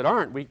the ones that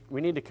aren't, we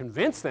need to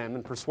convince them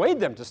and persuade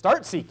them to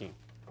start seeking.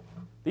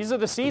 These are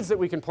the seeds that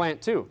we can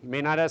plant too. You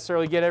may not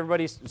necessarily get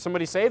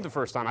somebody saved the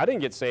first time. I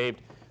didn't get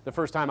saved the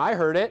first time I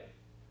heard it.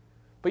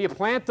 But you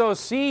plant those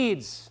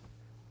seeds.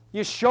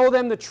 You show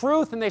them the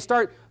truth and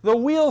the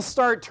wheels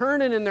start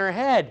turning in their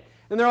head.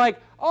 And they're like,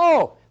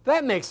 oh,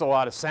 that makes a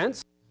lot of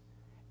sense.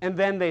 And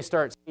then they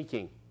start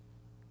seeking.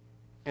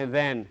 And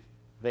then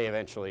they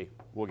eventually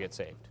will get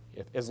saved.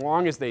 As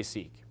long as they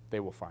seek, they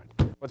will find.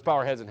 Let's bow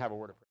our heads and have a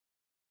word of prayer.